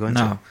all 8? We're going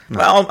to. No.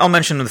 Well, I'll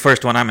mention the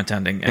first one I'm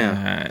attending.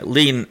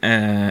 Lean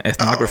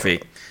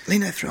ethnography.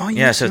 Lean ethnography.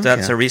 Yeah, so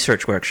that's a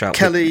research workshop.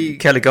 Kelly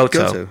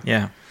Goto.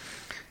 Yeah.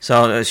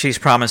 So she's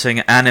promising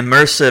an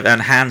immersive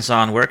and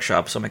hands-on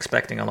workshop. So I'm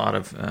expecting a lot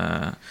of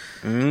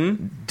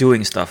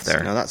doing stuff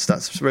there. No,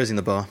 that's raising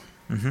the bar.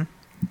 Mm-hmm.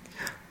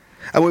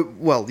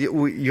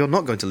 You're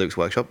not going to Luke's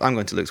workshop. I'm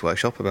going to Luke's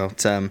workshop about.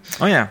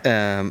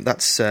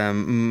 That's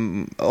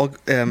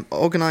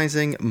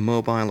organising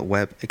mobile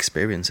web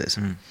experiences.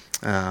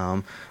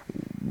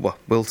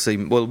 We'll see.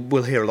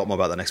 We'll hear a lot more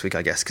about that next week,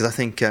 I guess, because I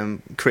think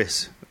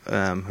Chris,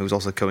 who's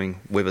also coming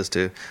with us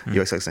to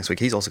UXLx next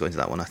week, he's also going to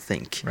that one, I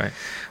think. Right.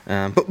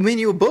 But me and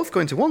you are both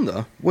going to one,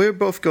 though. We're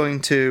both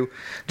going to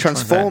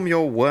transform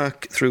your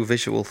work through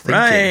visual thinking.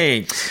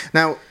 Right.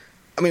 Now,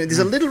 I mean, there's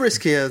a little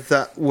risk here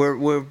that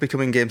we're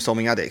becoming game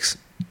storming addicts.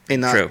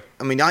 In that, True.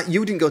 I mean,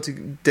 you didn't go to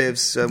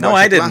Dave's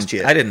workshop last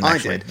year. I didn't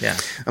actually. Yeah.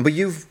 But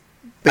you've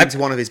been to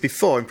one of his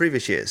before in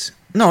previous years.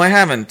 No, I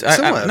haven't.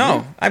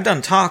 No, I've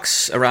done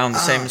talks around the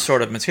same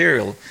sort of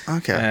material.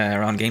 Okay.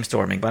 Around game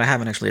storming, but I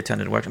haven't actually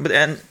attended a workshop.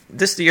 But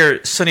this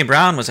year, Sonny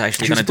Brown was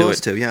actually going to do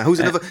it. Yeah. Who's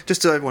another?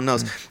 Just so everyone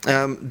knows,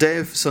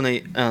 Dave,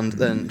 Sonny, and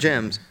then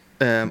James.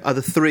 Are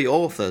the 3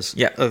 authors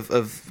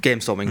of Game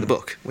Storming, the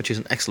book, which is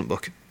an excellent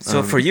book.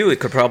 So for you, it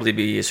could probably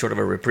be sort of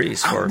a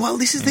reprise. Well,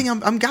 this is the thing.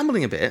 I'm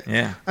gambling a bit.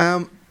 Yeah.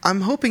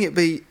 I'm hoping it'd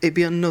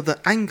be another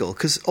angle,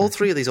 because all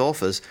 3 of these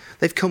authors,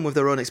 they've come with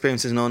their own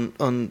experiences and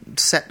on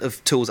set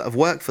of tools that have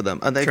worked for them,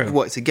 and they've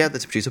worked together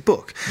to produce a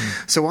book.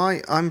 So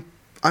I'm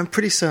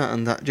pretty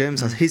certain that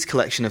James has his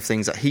collection of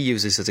things that he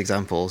uses as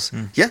examples.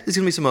 Yeah, there's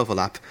going to be some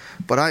overlap,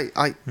 but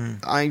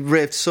I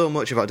raved so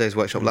much about Dave's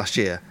workshop last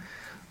year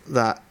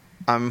that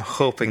I'm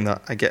hoping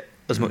that I get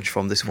as much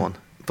from this one.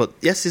 But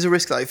yes, there's a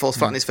risk that it falls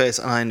flat in his face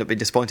and I end up being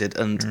disappointed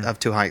and have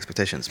too high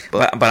expectations.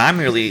 But I'm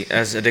really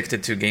as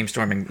addicted to game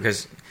storming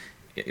because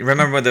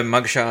remember the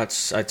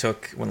mugshots I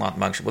took? Well, not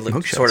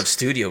mugshots, sort of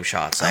studio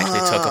shots I actually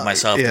took of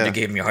myself that you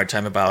gave me a hard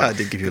time about. I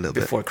did give you a little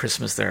bit before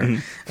Christmas there.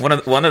 One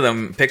of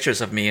them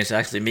pictures of me is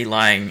actually me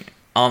lying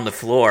on the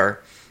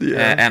floor.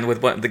 And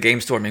with the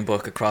game storming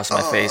book across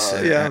my face,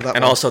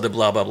 and also the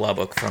blah blah blah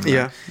book from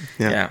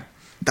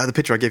the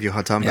picture I gave you a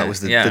hard time about was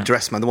the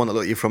dress man, the one that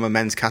looked at you from a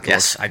men's catalogue.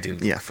 Yes, I do.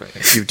 Yeah,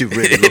 you do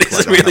really look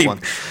like that one.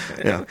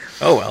 Yeah.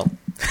 Oh well.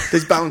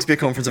 There's bound to be a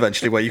conference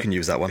eventually where you can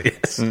use that one.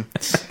 Yes.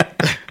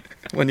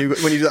 When you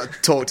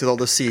talk to all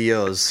the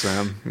CEOs,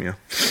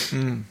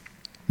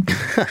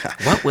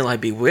 What will I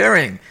be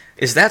wearing?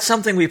 Is that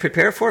something we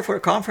prepare for a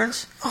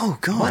conference? Oh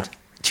God. What?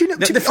 Do you know,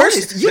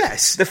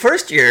 yes. The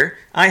first year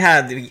I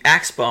had the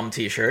Axe Bomb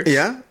T-shirt.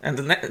 Yeah. And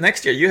the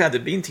next year you had the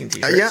Bean Team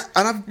T-shirts. Yeah,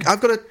 and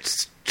I've got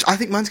I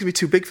think mine's going to be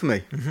too big for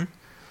me.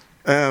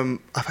 I've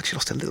actually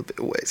lost a little bit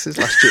of weight since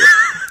last year.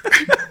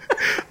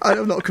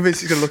 I'm not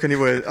convinced it's going to look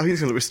anywhere. I think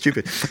it's going to look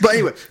stupid. But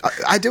anyway,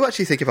 I do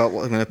actually think about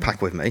what I'm going to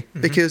pack with me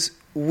because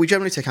we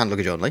generally take hand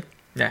luggage only.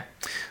 Yeah.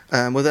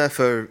 We're there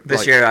for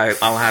this year.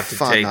 I'll have to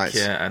take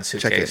a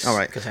suitcase. Check it. All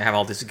right, because I have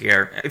all this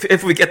gear.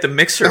 If we get the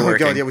mixer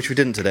working. God, yeah, which we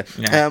didn't today.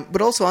 Yeah.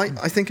 But also, I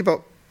think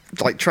about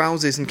like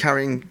trousers and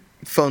carrying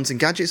phones and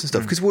gadgets and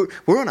stuff because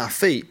we're on our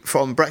feet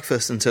from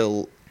breakfast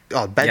until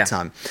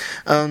bedtime,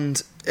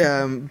 and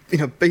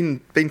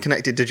being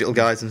connected digital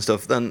guys and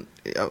stuff, then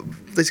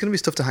there's going to be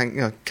stuff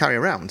to carry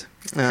around.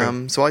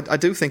 So I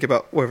do think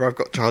about whether I've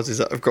got trousers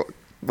that I've got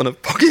one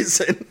of pockets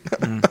in.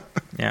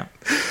 Yeah.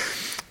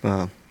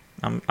 Well,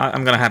 I'm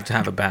going to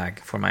have a bag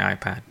for my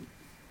iPad.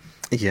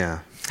 Yeah.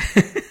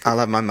 I'll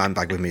have my man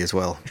bag with me as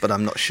well, but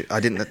I'm not sure. I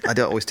don't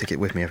always take it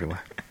with me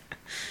everywhere.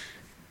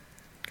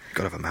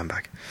 Got to have a man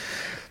bag.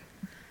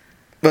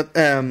 But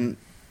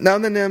now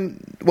and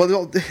then,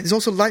 there's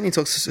also lightning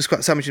talks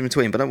sandwiched in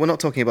between. But we're not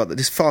talking about that.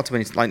 There's far too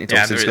many lightning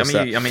talks to discuss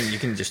that. I mean, you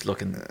can just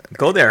look and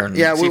go there and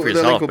see for the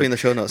yourself. link will be in the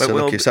show notes. So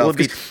look yourself.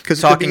 We'll be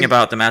talking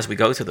about them as we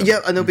go to them. Yeah,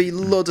 and there'll be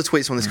loads of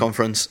tweets on this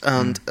conference,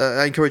 and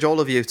I encourage all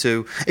of you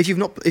to,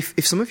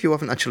 if some of you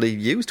haven't actually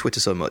used Twitter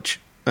so much,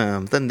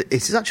 then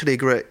it is actually a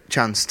great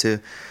chance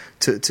to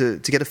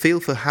get a feel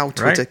for how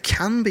Twitter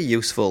can be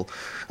useful,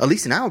 at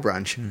least in our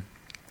branch.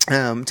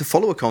 To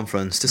follow a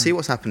conference, to see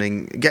what's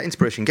happening, get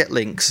inspiration, get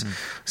links,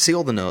 see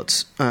all the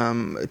notes.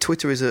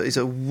 Twitter is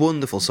a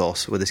wonderful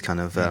source with this kind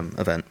of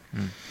event.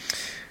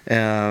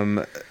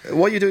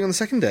 What are you doing on the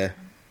second day?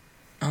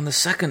 On the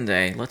second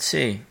day, let's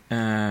see.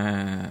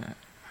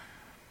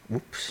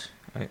 Whoops,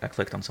 I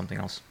clicked on something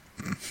else.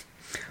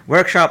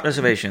 Workshop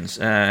reservations,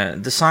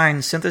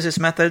 design synthesis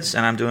methods,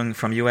 and I'm doing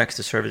from UX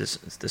to service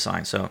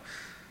design. So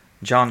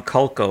John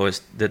Kolko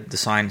is the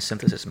design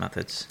synthesis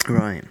methods.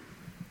 Right.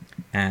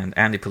 And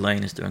Andy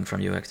Pulane is doing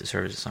from UX to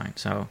service design.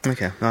 So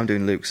okay, I'm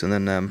doing Luke's, and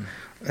then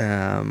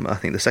I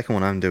think the second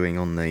one I'm doing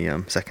on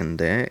the second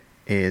day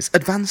is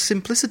advanced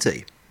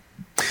simplicity.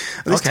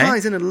 And this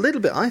ties in a little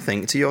bit, I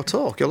think, to your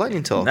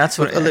lightning talk. That's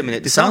what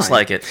Eliminate Design. Sounds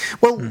like it.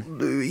 Well,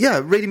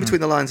 reading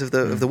between the lines of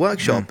the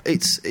workshop,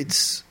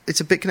 it's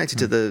a bit connected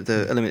to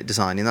the Eliminate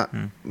Design in that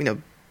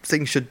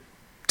things should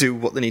do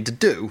what they need to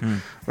do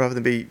rather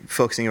than be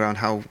focusing around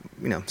how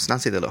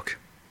snazzy they look.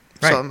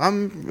 Right. So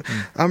I'm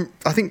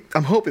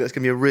hoping that's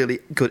going to be a really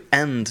good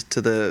end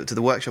to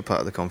the workshop part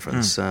of the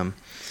conference.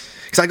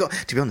 Because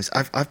to be honest,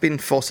 I've been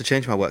forced to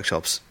change my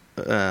workshops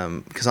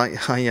because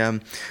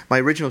my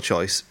original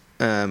choice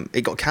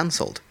it got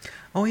cancelled.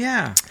 Oh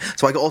yeah.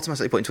 So I got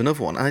automatically put into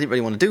another one, and I didn't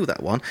really want to do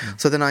that one.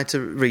 So then I had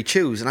to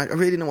re-choose, and I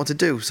really didn't know what to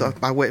do. So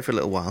I waited for a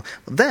little while.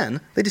 But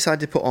then they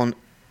decided to put on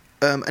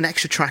an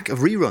extra track of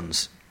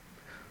reruns.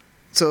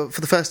 So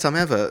for the first time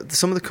ever,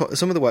 some of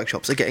the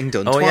workshops are getting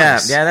done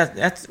twice. Yeah,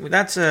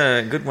 that's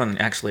a good one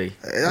actually.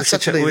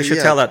 We should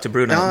tell that to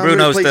Bruno. No,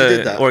 Bruno's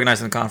the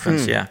organising the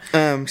conference. Yeah.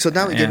 So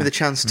now it gave me the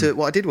chance to.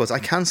 What I did was I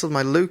cancelled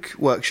my Luke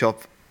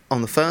workshop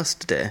on the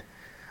first day,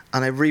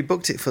 and I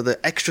rebooked it for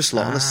the extra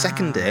slot on the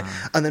second day,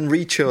 and then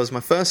re-chose my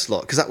first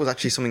slot because that was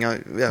actually something I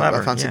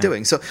fancied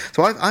doing. So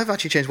I've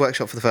actually changed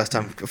workshop for the first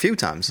time a few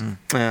times,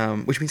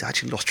 which means I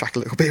actually lost track a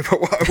little bit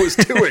about what I was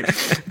doing.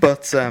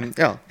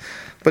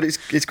 But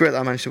it's great that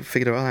I managed to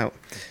figure it all out.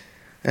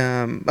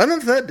 And on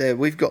the third day,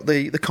 we've got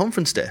the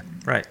conference day.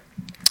 Right.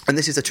 And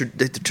this is the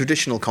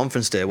traditional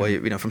conference day where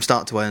you from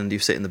start to end you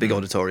sit in the big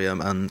auditorium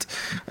and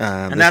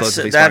that's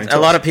a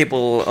lot of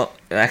people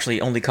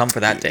actually only come for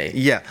that day.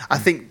 Yeah, I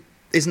think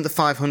isn't the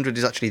 500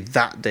 is actually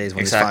that day's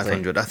when it's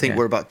 500. I think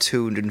we're about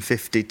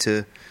 250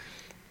 to.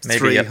 Maybe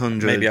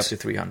 300. Maybe up to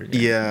 300.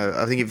 Yeah,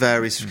 I think it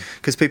varies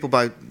because people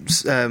buy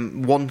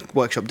one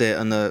workshop day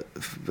and the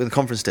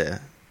conference day.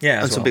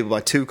 Yeah, and some people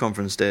buy two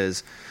conference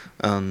days,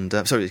 and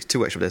 2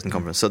 workshop days and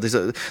conference. So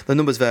the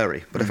numbers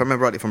vary. But if I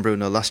remember rightly from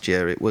Bruno last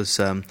year, it was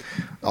I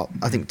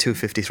think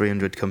 250,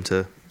 300 come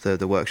to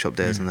the workshop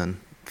days, and then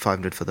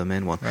 500 for the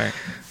main one. Right.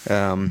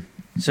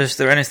 So is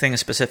there anything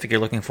specific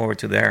you're looking forward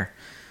to there?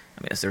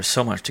 I mean, there's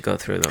so much to go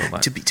through, though.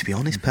 But to be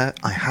honest, Per,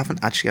 I haven't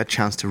actually had a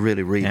chance to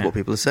really read what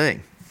people are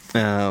saying.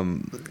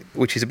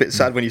 Which is a bit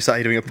sad when you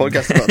start doing a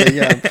podcast about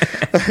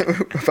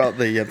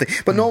the thing.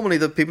 But normally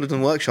the people who've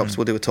done workshops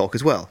will do a talk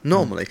as well.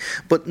 Normally,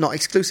 but not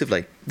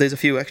exclusively. There's a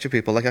few extra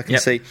people. Like I can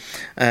see,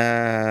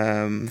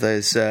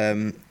 there's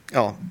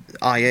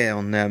IA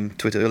on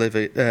Twitter.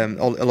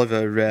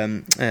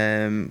 Oliver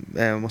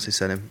what's his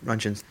surname?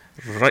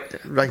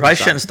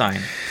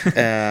 Reichenstein.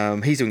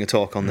 He's doing a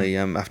talk on the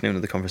afternoon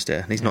of the conference day,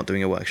 and he's not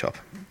doing a workshop.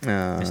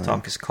 His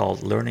talk is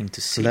called "Learning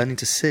to See." Learning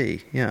to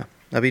See. Yeah.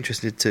 I'd be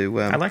interested to.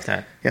 I like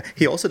that. Yeah,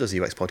 he also does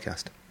a UX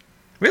podcast.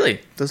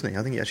 Really? Doesn't he?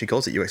 I think he actually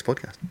calls it UX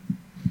podcast.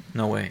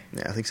 No way.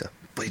 Yeah, I think so.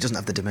 But he doesn't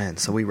have the domain,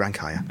 so we rank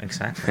higher.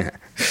 Exactly.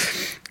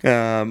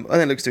 And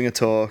then Luke's doing a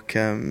talk,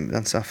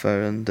 and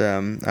Safa and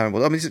Aaron.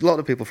 Well, I mean, there's a lot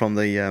of people from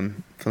the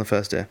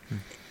first day,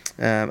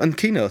 and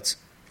keynotes.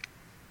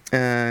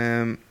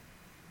 Who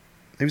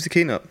was the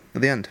keynote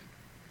at the end?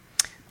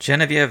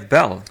 Genevieve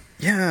Bell.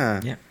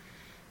 Yeah.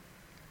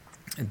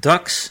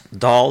 Ducks,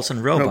 Dolls,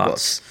 and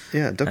Robots.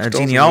 Yeah, Ducks, a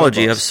Dolls,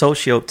 genealogy and of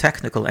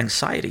socio-technical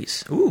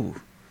anxieties. Ooh.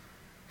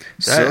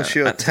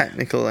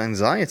 Socio-technical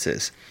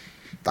anxieties.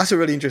 That's a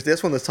really interesting.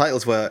 That's one of the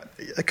titles where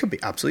it could be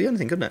absolutely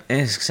anything, couldn't it?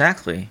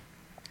 Exactly.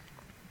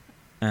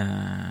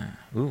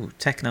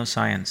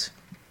 Techno-science.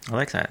 I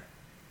like that.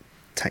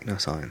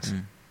 Techno-science.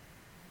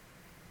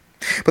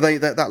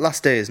 But that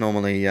last day is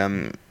normally,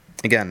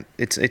 again,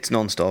 it's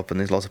non-stop and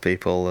there's lots of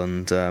people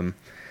and...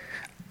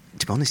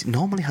 to be honest, it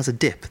normally has a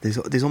dip.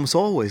 There's almost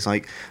always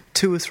like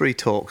 2 or 3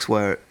 talks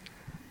where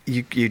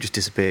you just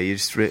disappear.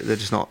 They're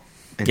just not.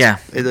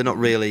 They're not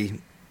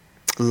really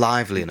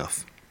lively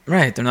enough.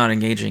 Right, they're not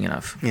engaging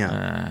enough.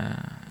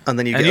 Yeah. And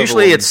then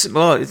usually it's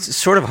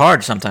sort of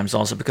hard sometimes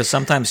also, because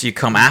sometimes you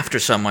come after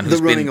someone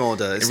who's been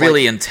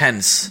really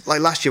intense.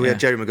 Like last year we had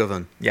Jerry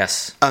McGovern.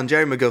 Yes. And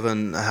Jerry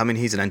McGovern, I mean,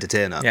 he's an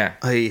entertainer. Yeah.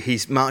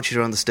 He's marches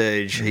around the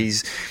stage.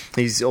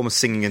 He's almost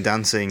singing and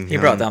dancing. He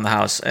brought down the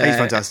house. He's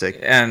fantastic.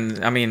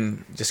 And I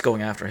mean, just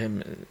going after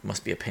him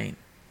must be a pain.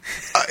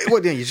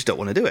 Well, you just don't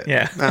want to do it.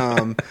 Yeah.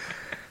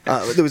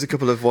 There was a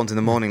couple of ones in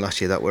the morning last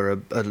year that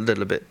were a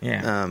little bit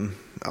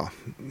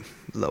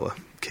lower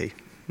key.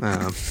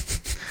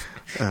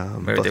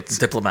 Very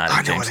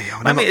diplomatic.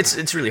 I mean,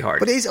 it's really hard.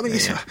 But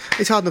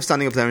it's hard enough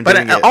standing up there and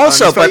doing it.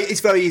 Also,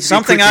 it's very easy.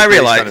 Something I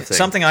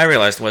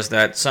realized was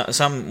that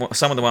some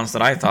of the ones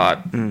that I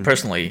thought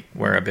personally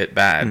were a bit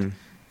bad,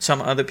 some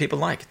other people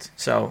liked.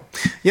 So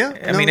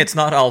I mean, it's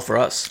not all for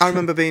us. I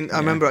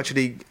remember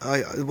actually.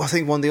 I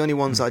think one of the only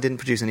ones I didn't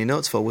produce any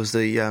notes for was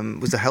the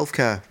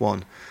healthcare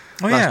one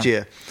last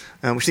year.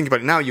 Which, think about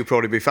it now, you'd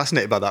probably be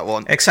fascinated by that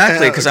one.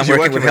 Exactly, because I'm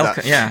working with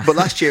healthcare. Yeah. But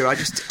last year, I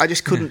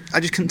just couldn't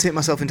take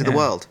myself into the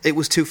world. It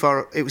was too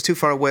far. It was too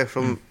far away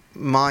from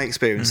my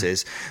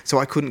experiences, so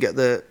I couldn't get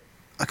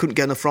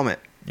enough from it.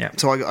 Yeah.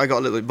 So I got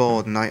a little bit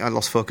bored and I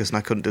lost focus and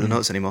I couldn't do the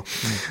notes anymore.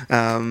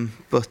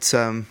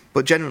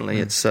 But generally,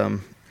 it's.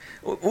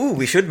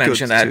 We should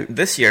mention that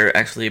this year,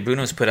 actually,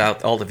 Bruno's put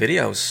out all the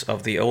videos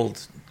of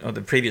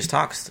the previous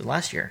talks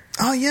last year.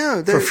 Oh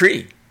yeah, for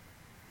free.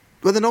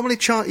 Well, he normally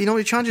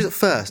charges at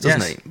first,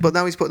 doesn't he? But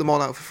now he's put them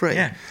all out for free.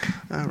 Yeah.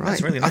 Right.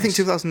 That's really nice. I think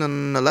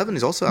 2011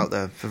 is also out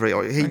there for free.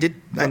 Or he did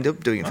end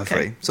up doing it for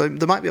free. So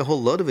there might be a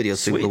whole load of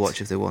videos for people to watch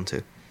if they want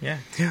to. Yeah.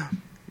 Yeah.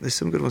 There's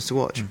some good ones to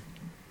watch.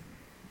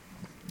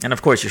 And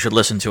of course, you should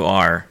listen to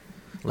our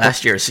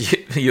last year's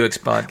UX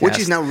podcast, which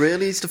is now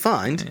really easy to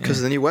find because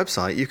of the new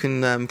website. You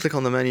can click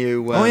on the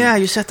menu.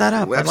 You set that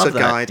up. Episode I love that.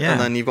 guide, yeah. and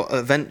then you've got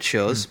event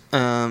shows,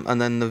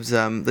 and then there's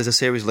a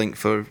series link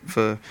for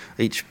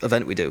each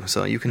event we do,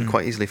 so you can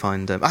quite easily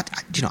find.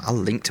 I'll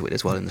link to it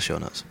as well in the show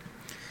notes.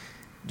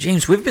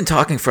 James, we've been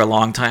talking for a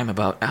long time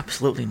about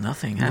absolutely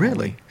nothing, haven't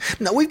we?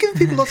 No, we've given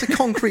people lots of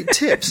concrete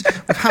tips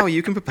of how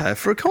you can prepare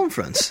for a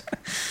conference.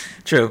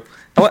 True.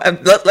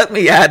 Let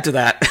me add to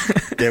that.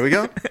 There we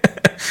go.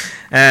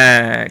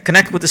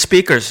 Connect with the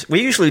speakers.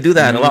 We usually do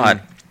that a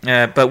lot,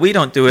 but we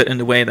don't do it in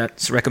the way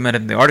that's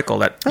recommended in the article.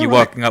 That you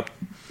walking up,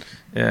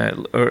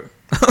 or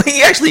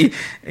he actually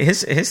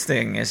his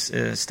thing is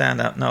stand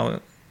out.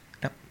 No,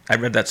 I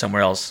read that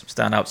somewhere else.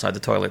 Stand outside the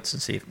toilets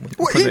and see.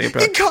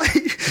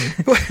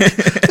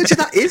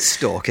 That is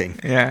stalking.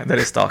 Yeah, that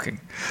is stalking.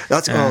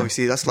 That's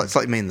that's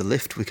like me in the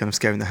lift. We're kind of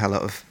scaring the hell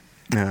out of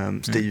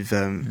Steve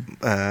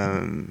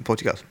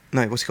Portugal.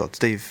 No, what's he called?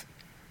 Steve.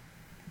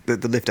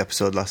 The lift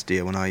episode last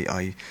year when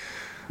I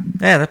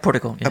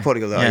Portugal. Yeah.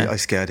 Portugal. I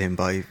scared him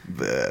by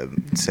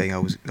saying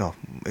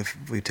if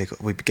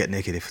we'd get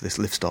naked if this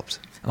lift stopped.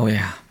 Oh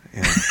yeah.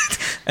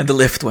 And the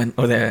lift went,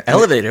 or the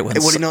elevator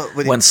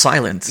went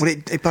silent.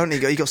 Apparently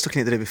he got stuck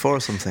in it the day before or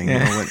something,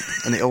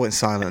 and it all went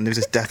silent, and there was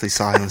this deathly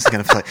silence,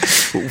 kind of like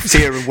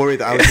fear and worry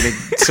that I was going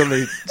to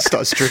suddenly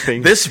start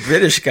stripping. This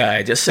British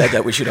guy just said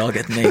that we should all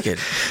get naked.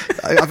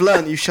 I've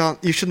learned you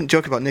shouldn't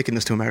joke about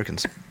nakedness to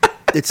Americans.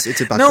 It's a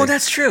bad thing. No,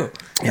 that's true.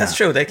 Yeah. That's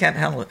true. They can't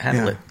handle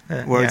it.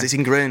 Whereas it's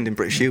ingrained in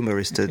British humour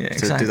is to do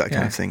that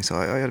kind of thing. So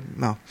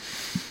And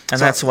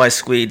that's why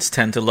Swedes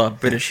tend to love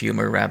British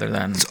humour rather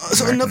than.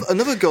 So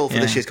another goal for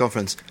this year's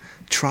conference: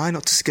 try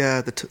not to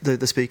scare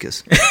the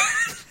speakers.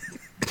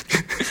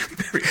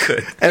 Very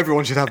good.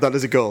 Everyone should have that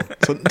as a goal.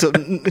 So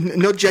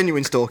no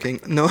genuine stalking.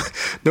 No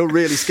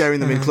really scaring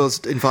them in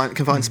closed,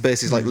 confined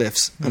spaces like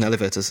lifts and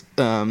elevators.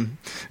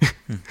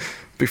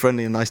 Be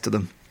friendly and nice to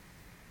them.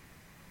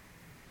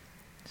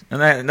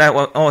 And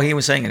he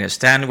was saying it is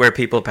stand where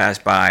people pass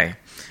by,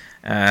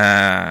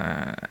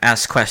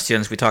 ask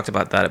questions. We talked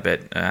about that a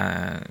bit.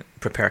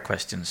 Prepare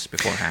questions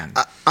beforehand.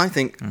 I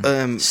think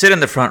sit in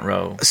the front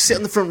row. Sit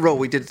in the front row.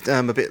 We did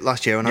a bit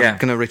last year, and I'm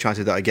going to retry to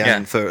do that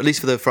again for at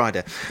least for the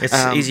Friday. It's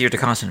easier to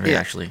concentrate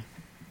actually.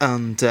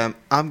 And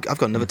I've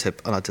got another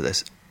tip I'll add to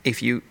this.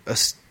 If you are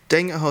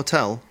staying at a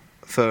hotel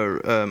for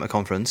a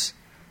conference,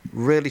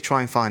 really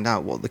try and find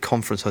out what the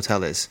conference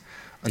hotel is.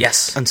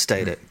 And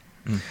stay at it,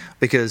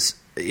 because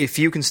if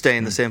you can stay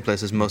in the same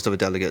place as most of the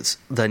delegates,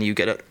 then you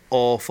get an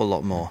awful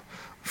lot more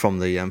from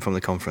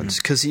the conference,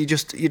 because you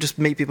just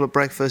meet people at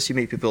breakfast, you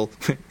meet people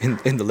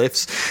in the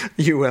lifts,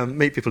 you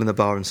meet people in the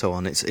bar and so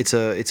on. It's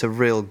a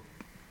real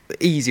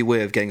easy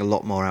way of getting a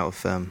lot more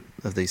out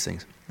of these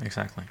things.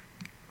 Exactly.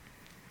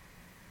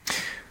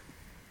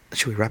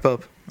 Should we wrap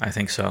up? I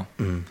think so.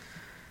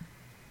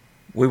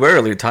 We were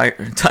really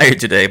tired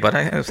today, but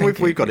I think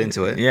we got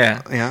into it.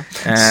 Yeah.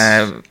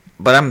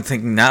 But I'm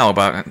thinking now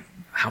about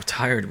how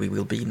tired we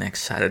will be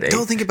next Saturday.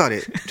 Don't think about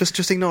it.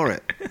 Just ignore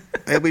it.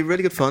 It'll be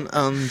really good fun.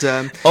 And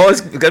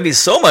it's going to be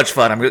so much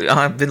fun.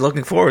 I've been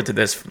looking forward to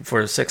this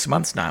for 6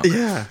 months now.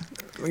 Yeah.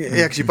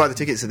 Yeah, because you buy the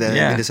tickets in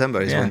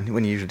December is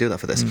when you usually do that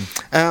for this.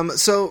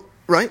 So,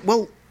 right,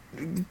 well,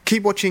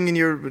 keep looking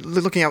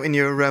out in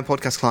your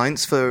podcast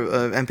clients for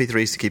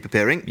MP3s to keep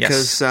appearing.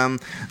 Because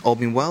all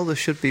being well, there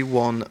should be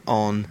one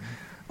on.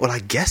 Well, I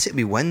guess it'd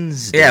be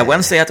Wednesday. Yeah,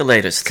 Wednesday at the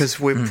latest. Because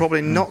we're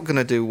probably not going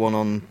to do one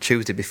on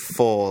Tuesday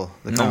before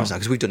the conference now,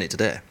 because we've done it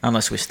today.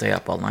 Unless we stay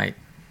up all night.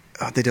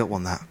 They don't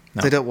want that.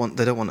 No. They don't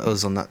want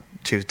us on that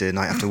Tuesday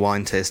night after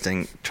wine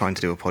tasting trying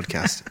to do a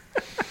podcast.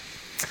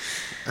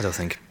 I don't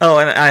think. Oh,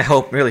 and I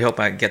really hope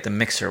I get the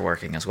mixer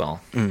working as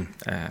well.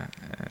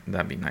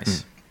 That'd be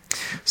nice.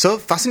 So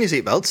fasten your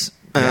seatbelts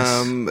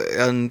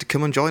and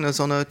come and join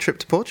us on a trip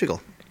to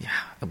Portugal. Yeah,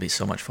 it'll be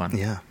so much fun.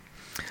 Yeah.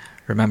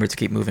 Remember to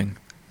keep moving.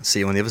 See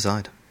you on the other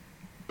side.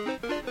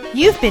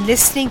 You've been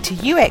listening to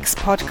UX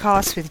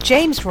Podcast with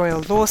James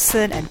Royal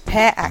Lawson and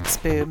Per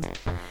Axboom.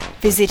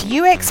 Visit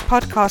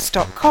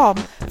uxpodcast.com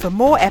for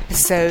more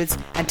episodes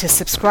and to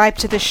subscribe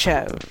to the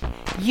show.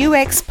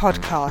 UX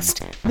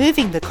Podcast,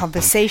 moving the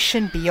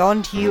conversation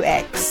beyond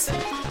UX.